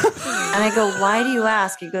Schlesinger? And I go, why do you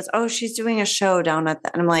ask? He goes, oh, she's doing a show down at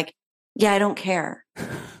and I'm like, yeah, I don't care.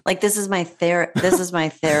 Like, this is my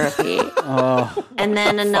therapy. And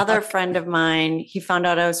then another friend of mine, he found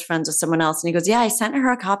out I was friends with someone else and he goes, yeah, I sent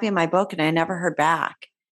her a copy of my book and I never heard back.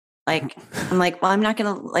 Like, I'm like, well, I'm not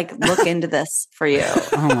going to like look into this for you.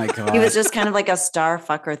 Oh my God. He was just kind of like a star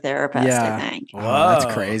fucker therapist, I think. Oh,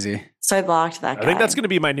 that's crazy. So I blocked that guy. I think that's going to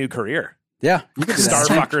be my new career. Yeah, you could do Star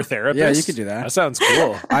that. fucker therapist. Yeah, you could do that. That sounds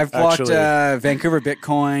cool. I've blocked Vancouver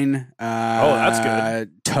Bitcoin. That's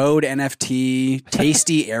good. Toad NFT,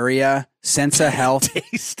 Tasty Area, Sensa Health,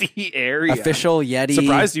 Tasty Area, Official Yeti.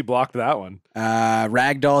 Surprised you blocked that one.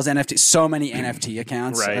 Ragdolls NFT. So many NFT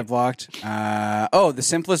accounts I've blocked. The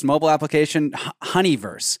simplest mobile application,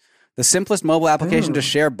 Honeyverse, the simplest mobile application to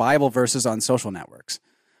share Bible verses on social networks.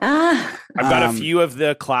 I've got a few of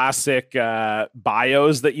the classic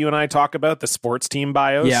bios that you and I talk about, the sports team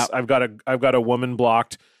bios. Yeah. I've got a woman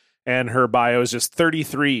blocked, and her bio is just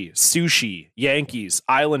 33, sushi, Yankees,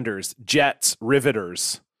 Islanders, Jets,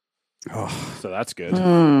 Riveters. Oh, so that's good.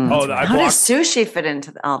 How does sushi fit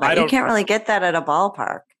into all that? You can't really get that at a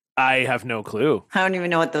ballpark. I have no clue. I don't even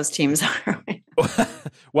know what those teams are.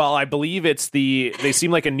 Well, I believe they seem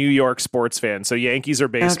like a New York sports fan. So Yankees are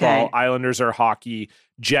baseball, Islanders are hockey,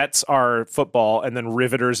 Jets are football, and then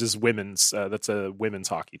Riveters is women's. That's a women's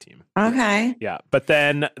hockey team. Okay. Yeah. But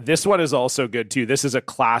then this one is also good too. This is a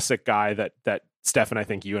classic guy that Stefan, I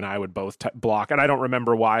think you and I would both block. And I don't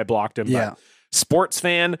remember why I blocked him. Yeah. But sports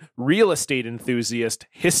fan, real estate enthusiast,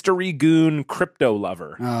 history goon, crypto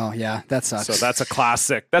lover. Oh yeah, that sucks. So that's a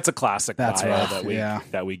classic. That's a classic That's bio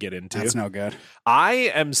rough. that we get into. That's no good. I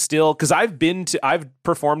am still, because I've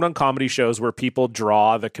performed on comedy shows where people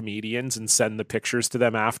draw the comedians and send the pictures to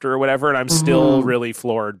them after or whatever, and I'm still really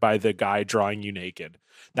floored by the guy drawing you naked.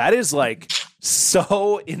 That is like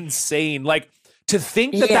so insane. Like, to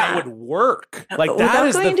think that would work. Like, that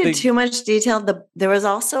is the thing. Without going into too much detail, there was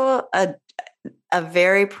also a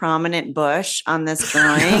very prominent bush on this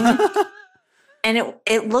drawing. And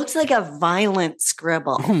it looked like a violent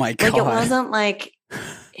scribble. Oh my God. Like, it wasn't like...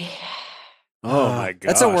 Oh my God.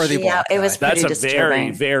 That's a worthy block. Yeah, it was pretty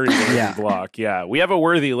disturbing. Very worthy block. Yeah. We have a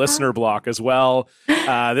worthy listener block as well.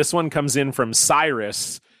 This one comes in from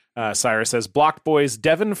Cyrus. Cyrus says, blocked boys,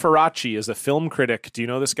 Devin Faraci is a film critic. Do you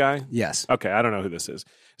know this guy? Yes. Okay, I don't know who this is.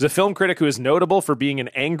 He's a film critic who is notable for being an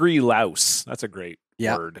angry louse. That's a great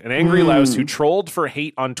word. An angry louse who trolled for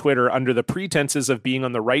hate on Twitter under the pretenses of being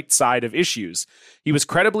on the right side of issues. He was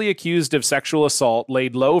credibly accused of sexual assault,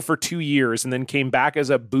 laid low for 2 years, and then came back as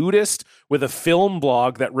a Buddhist with a film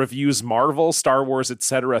blog that reviews Marvel, Star Wars,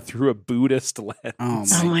 etc. through a Buddhist lens.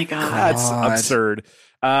 Oh my God. That's absurd.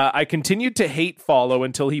 I continued to hate follow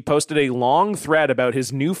until he posted a long thread about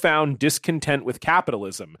his newfound discontent with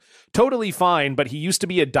capitalism. Totally fine, but he used to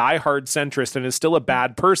be a diehard centrist and is still a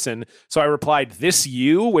bad person. So I replied, "This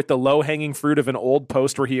you?" with the low-hanging fruit of an old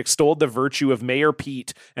post where he extolled the virtue of Mayor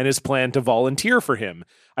Pete and his plan to volunteer for him.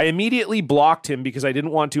 I immediately blocked him because I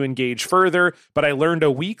didn't want to engage further, but I learned a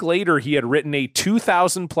week later he had written a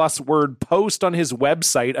 2,000+ word post on his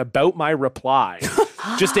website about my reply.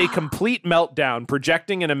 Just a complete meltdown,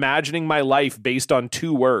 projecting and imagining my life based on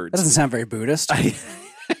 2 words. That doesn't sound very Buddhist.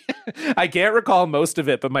 I can't recall most of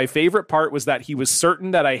it, but my favorite part was that he was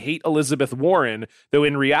certain that I hate Elizabeth Warren, though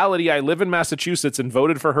in reality I live in Massachusetts and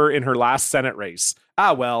voted for her in her last Senate race.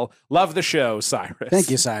 Ah, well, love the show, Cyrus. Thank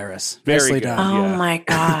you, Cyrus. Very Nicely good. done. Oh my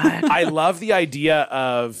God. I love the idea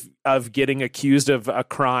of getting accused of a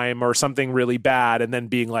crime or something really bad and then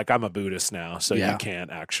being like, I'm a Buddhist now, so you can't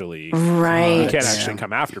actually Right. you can't actually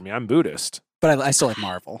come after me. I'm Buddhist. But I still like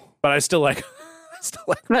Marvel. But I still like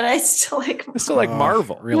But I still like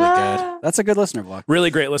Marvel. Really good. That's a good listener block.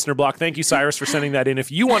 Really great listener block. Thank you, Cyrus, for sending that in.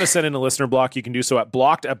 If you want to send in a listener block, you can do so at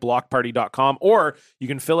blocked@blockparty.com, or you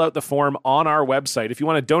can fill out the form on our website. If you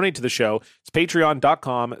want to donate to the show, it's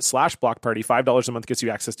patreon.com/blockparty. $5 a month gets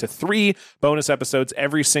you access to 3 bonus episodes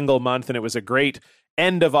every single month, and it was a great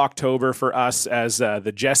end of October for us as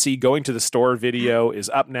the Jesse going to the store video is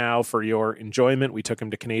up now for your enjoyment. We took him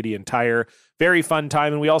to Canadian Tire. Very fun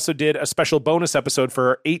time. And we also did a special bonus episode for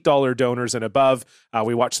our $8 donors and above.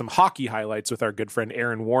 We watched some hockey highlights with our good friend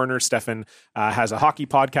Aaron Warner. Stefan has a hockey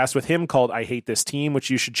podcast with him called I Hate This Team, which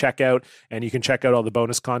you should check out. And you can check out all the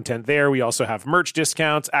bonus content there. We also have merch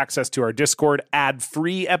discounts, access to our Discord,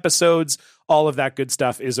 ad-free episodes. All of that good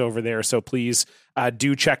stuff is over there. So please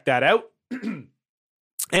do check that out.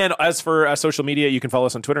 And as for social media, you can follow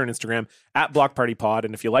us on Twitter and Instagram at BlockPartyPod.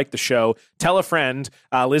 And if you like the show, tell a friend.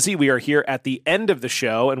 Lizzy, we are here at the end of the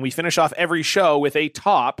show, and we finish off every show with a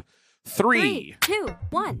top 3. 3, 2,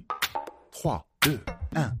 1. 3, 2,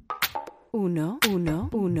 1. Uno, uno,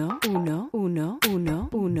 uno, uno, uno, uno,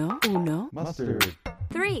 uno, uno. Mustard.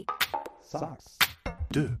 3. Socks.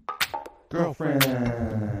 2. Girlfriends.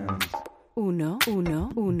 Uno, uno,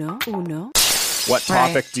 uno, uno. What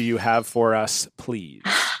topic do you have for us, please?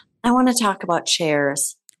 I want to talk about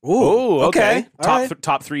chairs. Ooh, okay. All right.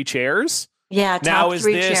 Top 3 chairs? Yeah, Now, top is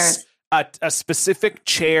 3 this chairs. a specific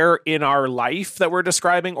chair in our life that we're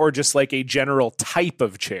describing, or just like a general type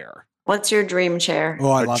of chair? What's your dream chair? Oh,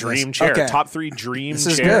 I A love dream this. chair. Okay. Top 3 dream This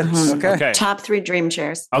is chairs. good. Okay. Top 3 dream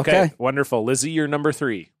chairs. Okay. Wonderful. Lizzy, you're number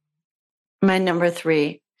 3. My number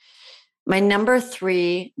 3. My number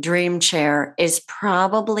 3 dream chair is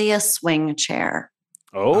probably a swing chair.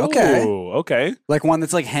 Oh, okay. Like one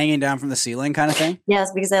that's like hanging down from the ceiling kind of thing?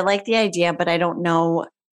 Yes, because I like the idea, but I don't know.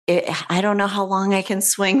 I don't know how long I can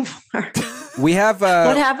swing for. We have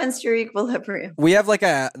What happens to your equilibrium? we have like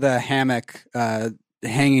the hammock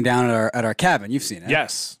hanging down at our cabin. You've seen it,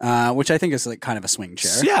 Yes. which I think is like kind of a swing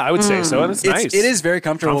chair. Yeah, I would say so. And it's nice. It is very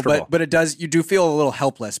comfortable, Comfortable. but you do feel a little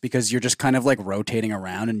helpless because you're just kind of like rotating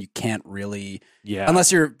around and you can't really,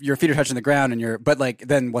 unless your feet are touching the ground but like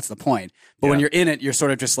then what's the point? But when you're in it, you're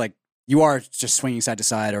sort of just like you are just swinging side to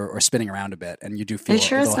side or spinning around a bit, and you do feel. Are you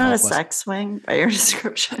sure a it's little not helpless. a sex swing by your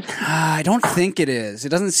description? I don't think it is. It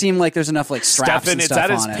doesn't seem like there's enough like straps Stefan, and it's stuff at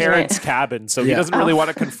his on it. parents' cabin, so he doesn't really want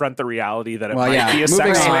to confront the reality that it might be a moving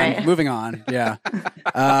sex on. swing. Right. Moving on. Yeah.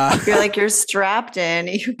 You're like you're strapped in.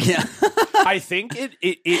 Yeah. I think it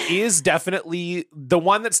is definitely the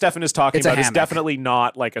one that Stefan is talking It's a about is hammock. definitely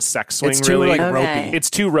not like a sex swing. It's too really, like Okay. ropey. it's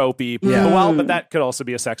too ropey. Yeah. Well, but that could also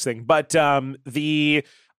be a sex thing. But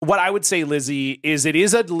what I would say, Lizzy, is it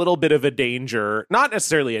is a little bit of a danger, not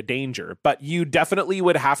necessarily a danger, but you definitely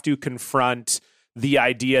would have to confront the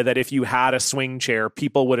idea that if you had a swing chair,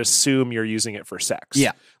 people would assume you're using it for sex.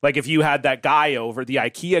 Yeah. Like if you had that guy over, the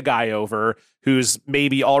IKEA guy over, who's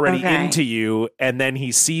maybe already Okay. into you, and then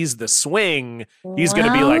he sees the swing, he's going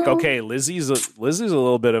to be like, Well- okay, Lizzy's a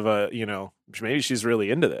little bit of a, maybe she's really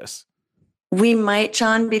into this. We might,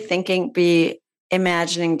 John, be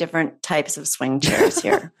imagining different types of swing chairs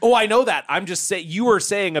here. Oh, I know that. I'm just saying, you were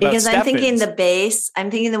saying about Because I'm thinking Stefan's. the base.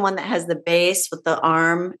 I'm thinking the one that has the base with the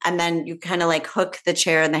arm, and then you kind of like hook the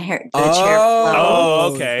chair and the chair floats.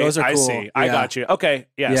 Oh, okay. Those are I cool. see. I Yeah. got you. Okay.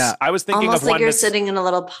 Yes. Yeah. I was thinking Almost of like one you're that's sitting in a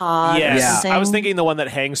little pod. Yes. or something. I was thinking the one that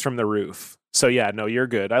hangs from the roof. So yeah, no, you're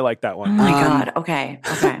good. I like that Oh one. my God. Okay.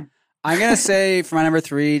 Okay. I'm going to say for my number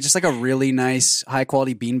 3, just like a really nice high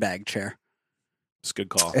quality beanbag chair. It's a good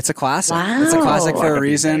call. It's a classic. Wow. It's a classic I for like a a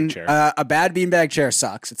reason. beanbag chair. A bad beanbag chair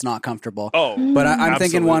sucks. It's not comfortable. Oh, But I'm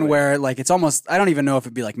thinking one absolutely. where like it's almost, I don't even know if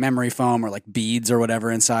it'd be like memory foam or like beads or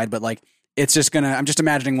whatever inside, but like it's just I'm just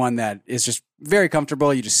imagining one that is just very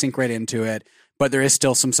comfortable. You just sink right into it, but there is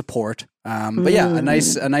still some support. But yeah, a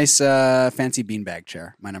nice fancy beanbag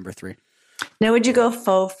chair. My number 3. Now, would you go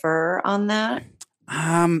faux fur on that?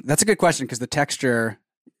 That's a good question because the texture,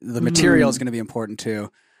 the material is going to be important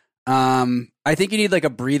too. I think you need like a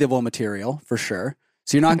breathable material for sure.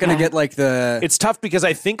 So you're not going to get like It's tough because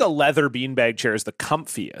I think a leather beanbag chair is the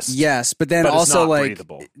comfiest. Yes, but then also not like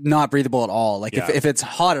breathable. Not breathable at all. Like if it's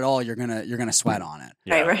hot at all, you're gonna sweat on it.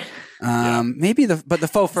 Yeah. Right. Maybe the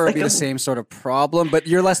faux fur would be the same sort of problem, but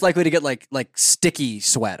you're less likely to get like sticky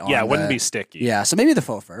sweat on it wouldn't be sticky. Yeah, so maybe the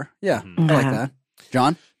faux fur. Yeah, I like that.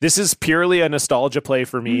 John? This is purely a nostalgia play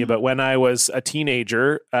for me, but when I was a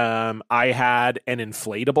teenager, I had an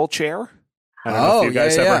inflatable chair. I don't know if you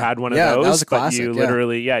guys ever had one of those. That was a classic, but you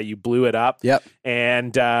literally, you blew it up. Yep.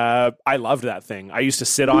 And I loved that thing. I used to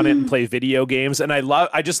sit on it and play video games, and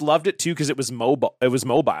I just loved it too because it was mobile. It was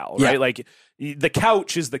mobile, right? Like the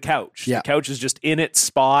couch is the couch. Yeah. The couch is just in its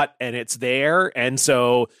spot and it's there. And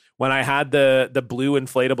so when I had the blue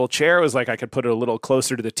inflatable chair, it was like I could put it a little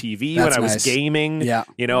closer to the TV when I was gaming. Yeah.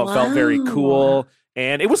 You know, it felt very cool.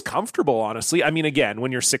 And it was comfortable, honestly. I mean, again,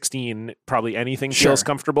 when you're 16, probably anything feels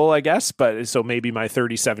comfortable, I guess. But so maybe my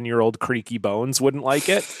 37-year-old creaky bones wouldn't like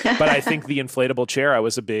it. But I think the inflatable chair, I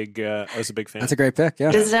was a big fan. That's a great pick.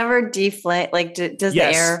 Yeah. Does it ever deflate? Like, does the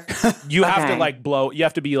air? You have to like blow. You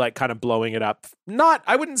have to be like kind of blowing it up. Not,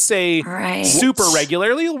 I wouldn't say super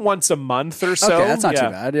regularly, once a month or so. Okay, that's not too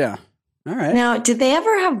bad. Yeah. All right. Now, did they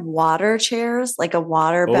ever have water chairs, like a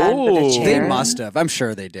water bed with a chair? They must have. I'm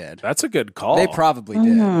sure they did. That's a good call. They probably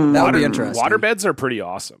did. That would be interesting. Water beds are pretty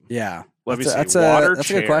awesome. Yeah. Let me that's see. a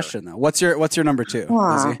good question, though. What's your number 2?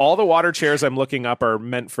 Lizzy? All the water chairs I'm looking up are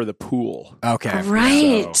meant for the pool. Okay.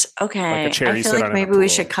 Right. So, okay. like a chair I you feel sit like on in a maybe we pool.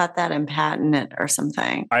 should cut that and patent it or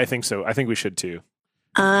something. I think so. I think we should too.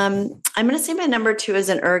 I'm going to say my number 2 is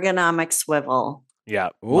an ergonomic swivel. Yeah,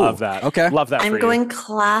 Ooh, love that. Okay. Love that. I'm going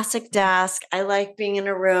classic desk. I like being in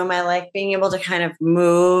a room. I like being able to kind of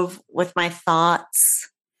move with my thoughts.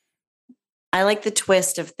 I like the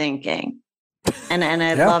twist of thinking. And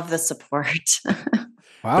I love the support.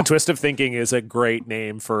 Wow. The Twist of Thinking is a great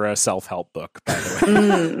name for a self-help book, by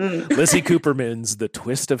the way. Lizzy Cooperman's The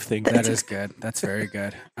Twist of Thinking. That is good. That's very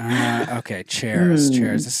good. Okay, chairs.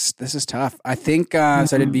 This is tough. I think so I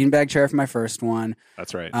did beanbag chair for my first one.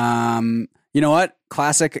 That's right. You know what?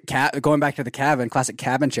 Classic going back to the cabin, classic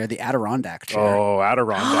cabin chair, the Adirondack chair. Oh,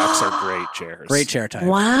 Adirondacks are great chairs. Great chair type.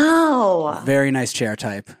 Wow. Very nice chair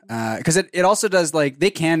type. Because it also does like,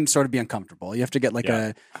 they can sort of be uncomfortable. You have to get like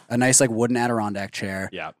a nice like wooden Adirondack chair.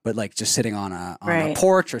 Yeah. But like just sitting on a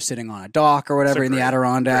porch or sitting on a dock or whatever in the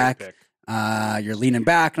Adirondack. You're leaning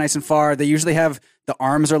back nice and far. They usually have the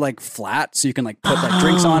arms are like flat, so you can like put like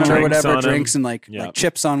drinks on them or whatever. Drinks and like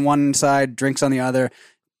chips on one side, drinks on the other.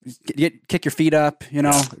 Kick your feet up, you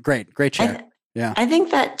know. Great chair. I think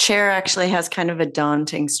that chair actually has kind of a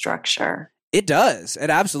daunting structure. It does. It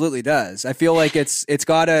absolutely does. I feel like it's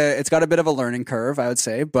got a bit of a learning curve, I would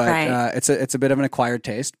say, but it's a bit of an acquired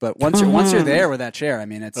taste. But once you're there with that chair, I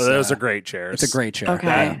mean, those are great chairs. It's a great chair.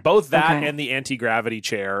 Okay. Both that and the anti-gravity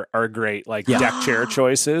chair are great, like deck chair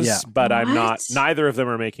choices. Yeah. But I'm not. Neither of them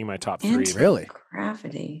are making my top 3. Really?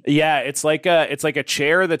 Gravity. Yeah, it's like a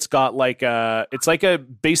chair that's got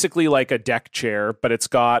basically like a deck chair, but it's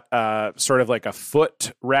got sort of like a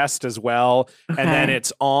foot rest as well, and then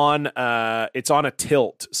it's on a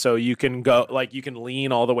tilt, so you can you can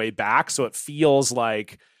lean all the way back, so it feels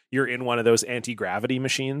like you're in one of those anti-gravity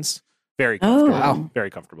machines. Very comfortable. Wow. Very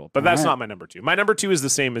comfortable. But that's not my number 2. My number 2 is the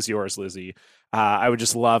same as yours, Lizzy. I would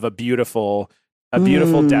just love a beautiful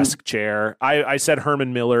desk chair. I said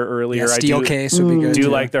Herman Miller earlier. Yeah, steel case would be good. Do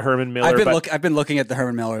like the Herman Miller. I've been looking at the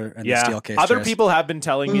Herman Miller and the steel case. Other chairs. people have been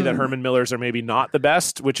telling me that Herman Millers are maybe not the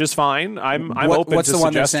best, which is fine. I'm open what's to the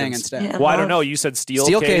one they're suggestions. saying instead? Well, I don't know. You said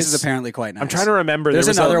steel case is apparently quite nice. I'm trying to remember. There's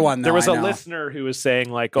another one. There was a listener who was saying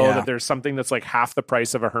like, that there's something that's like half the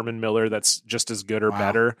price of a Herman Miller that's just as good or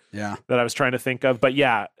better. Yeah. That I was trying to think of, but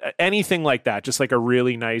anything like that, just like a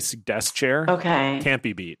really nice desk chair. Okay. Can't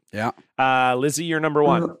be beat. Yeah. Lizzy, you're number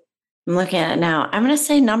 1. I'm looking at it now. I'm going to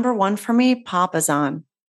say number 1 for me, Papa's on.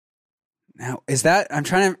 Now, is that, I'm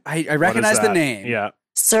trying to, I recognize the name. Yeah.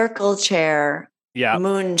 Circle chair. Yeah.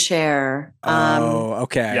 Moon chair.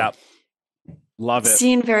 Okay. Yeah. Love it.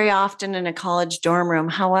 Seen very often in a college dorm room.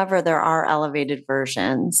 However, there are elevated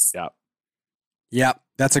versions. Yeah. Yep.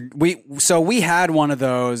 We had one of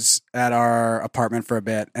those at our apartment for a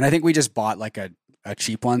bit, and I think we just bought like a a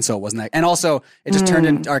cheap one, so it wasn't that. And also, it just turned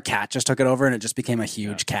into, our cat just took it over, and it just became a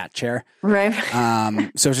huge cat chair. Right.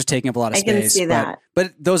 So it was just taking up a lot of I space. can see that.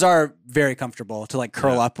 But those are very comfortable to like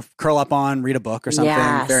curl up on, read a book or something.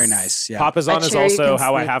 Yes. Very nice. Yeah. Papasan is also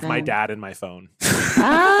how I sleep have my in. dad in my phone.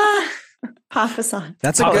 Papasan.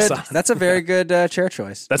 That's a very good chair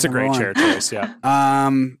choice. That's a Number great one. chair choice. Yeah.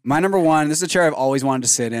 My number one. This is a chair I've always wanted to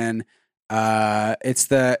sit in. It's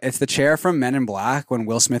the chair from Men in Black when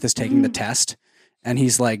Will Smith is taking the test, and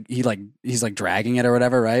he's dragging it or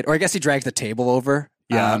whatever, right? Or I guess he drags the table over.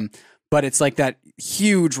 Yeah. But it's like that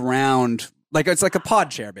huge round, like it's like a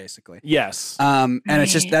pod chair basically. Yes. And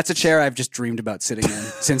it's that's a chair I've just dreamed about sitting in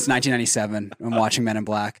since 1997 when watching Men in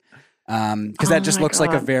Black. Because that just looks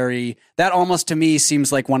like that almost to me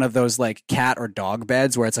seems like one of those like cat or dog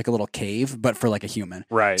beds where it's like a little cave, but for like a human.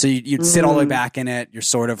 Right. So you'd sit all the way back in it. You're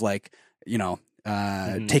sort of like,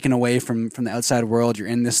 taken away from the outside world. You're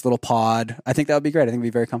in this little pod. I think that would be great. I think it'd be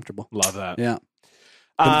very comfortable. Love that. Yeah.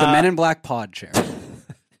 The Men in Black pod chair.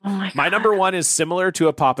 My number one is similar to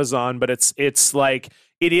a Papasan, but it's like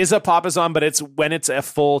it is a Papasan, but it's when it's a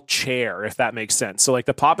full chair, if that makes sense. So like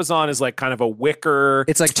the Papasan is like kind of a wicker.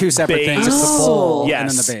 It's like two separate base. things. It's the bowl Yes. and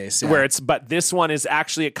then the base. Yeah. But this one is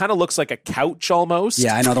actually, it kind of looks like a couch almost.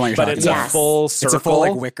 Yeah, I know the one you're talking about. But about. it's a full circle. It's a full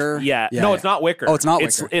like wicker. Yeah. Yeah, No, yeah. it's not wicker. Oh, it's not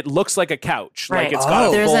wicker. It looks like a couch. Right. Like it's got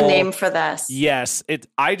a There's full, a name for this. Yes.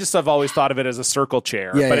 I just have always thought of it as a circle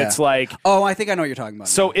chair, Yeah, but yeah. it's like. Oh, I think I know what you're talking about.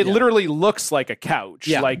 So now. it Yeah. literally looks like a couch.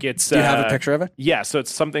 Yeah. Like it's. Do you have a picture of it? Yeah. So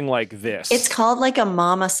it's something like this. It's called like a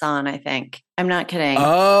mama-san, I think. I'm not kidding.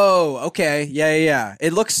 Oh, okay. Yeah.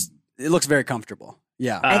 It looks very comfortable.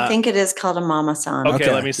 Yeah. I think it is called a mama-san.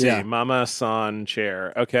 Okay, let me see. yeah. Mama-san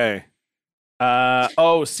chair. Okay.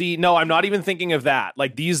 See, no, I'm not even thinking of that.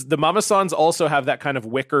 Like the Mama-sans also have that kind of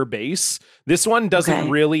wicker base. This one doesn't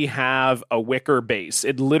really have a wicker base.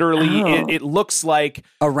 It literally, it looks like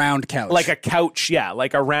a round couch. like a couch. Yeah,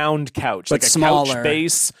 like a round couch, But like a smaller. couch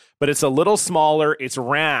base, but it's a little smaller. It's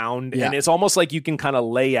round, Yeah. and it's almost like you can kind of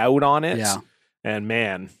lay out on it. Yeah. And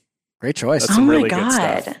man, Great choice. that's some my really good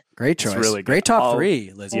God. stuff. Great choice. It's really good. Great top I'll-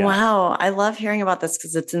 3, Lizzy. Yeah. Wow. I love hearing about this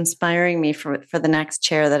because it's inspiring me for the next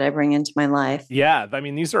chair that I bring into my life. Yeah, I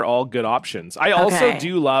mean, these are all good options. I also Okay.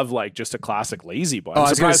 do love like just a classic lazy boy. Oh, I I'm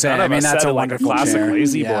was gonna surprised say, none of I mean, us that's said a it like a wonderful classic chair.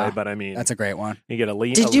 lazy Yeah. boy, but I mean, That's a great one. you get a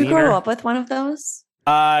lean. Did you grow up with one of those?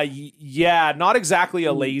 Yeah, not exactly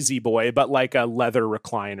a lazy boy, but like a leather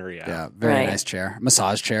recliner. Yeah. Yeah, very Right. nice chair.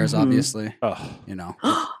 Massage chairs, obviously. Oh, You know.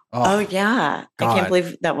 Oh, yeah. I God. can't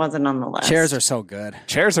believe that wasn't on the list. Chairs are so good.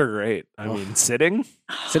 chairs are great. I mean, sitting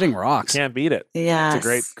Sitting rocks. can't beat it. Yes.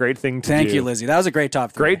 It's a great thing to do. Thank you, Lizzy. That was a great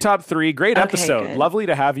top 3. Great top 3. Great Okay, episode. good. Lovely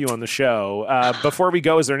to have you on the show. Before we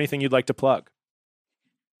go, is there anything you'd like to plug?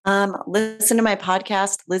 Listen to my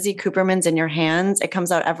podcast, Lizzy Cooperman's in Your Hands. It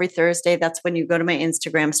comes out every Thursday. That's when you go to my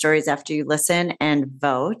Instagram stories after you listen and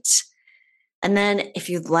vote. And then if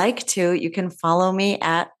you'd like to, you can follow me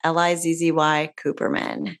at Lizzy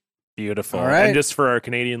Cooperman. Beautiful. All right. And just for our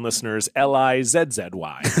Canadian listeners, Lizzy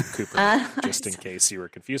Cooper, just in case you were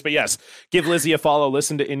confused. But yes, give Lizzy a follow,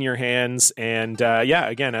 listen to In Your Hands. And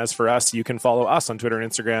again, as for us, you can follow us on Twitter and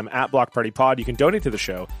Instagram at Block Party Pod. You can donate to the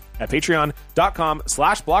show at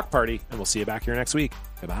patreon.com/blockparty. And we'll see you back here next week.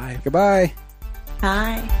 Goodbye. Goodbye.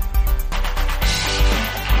 Bye.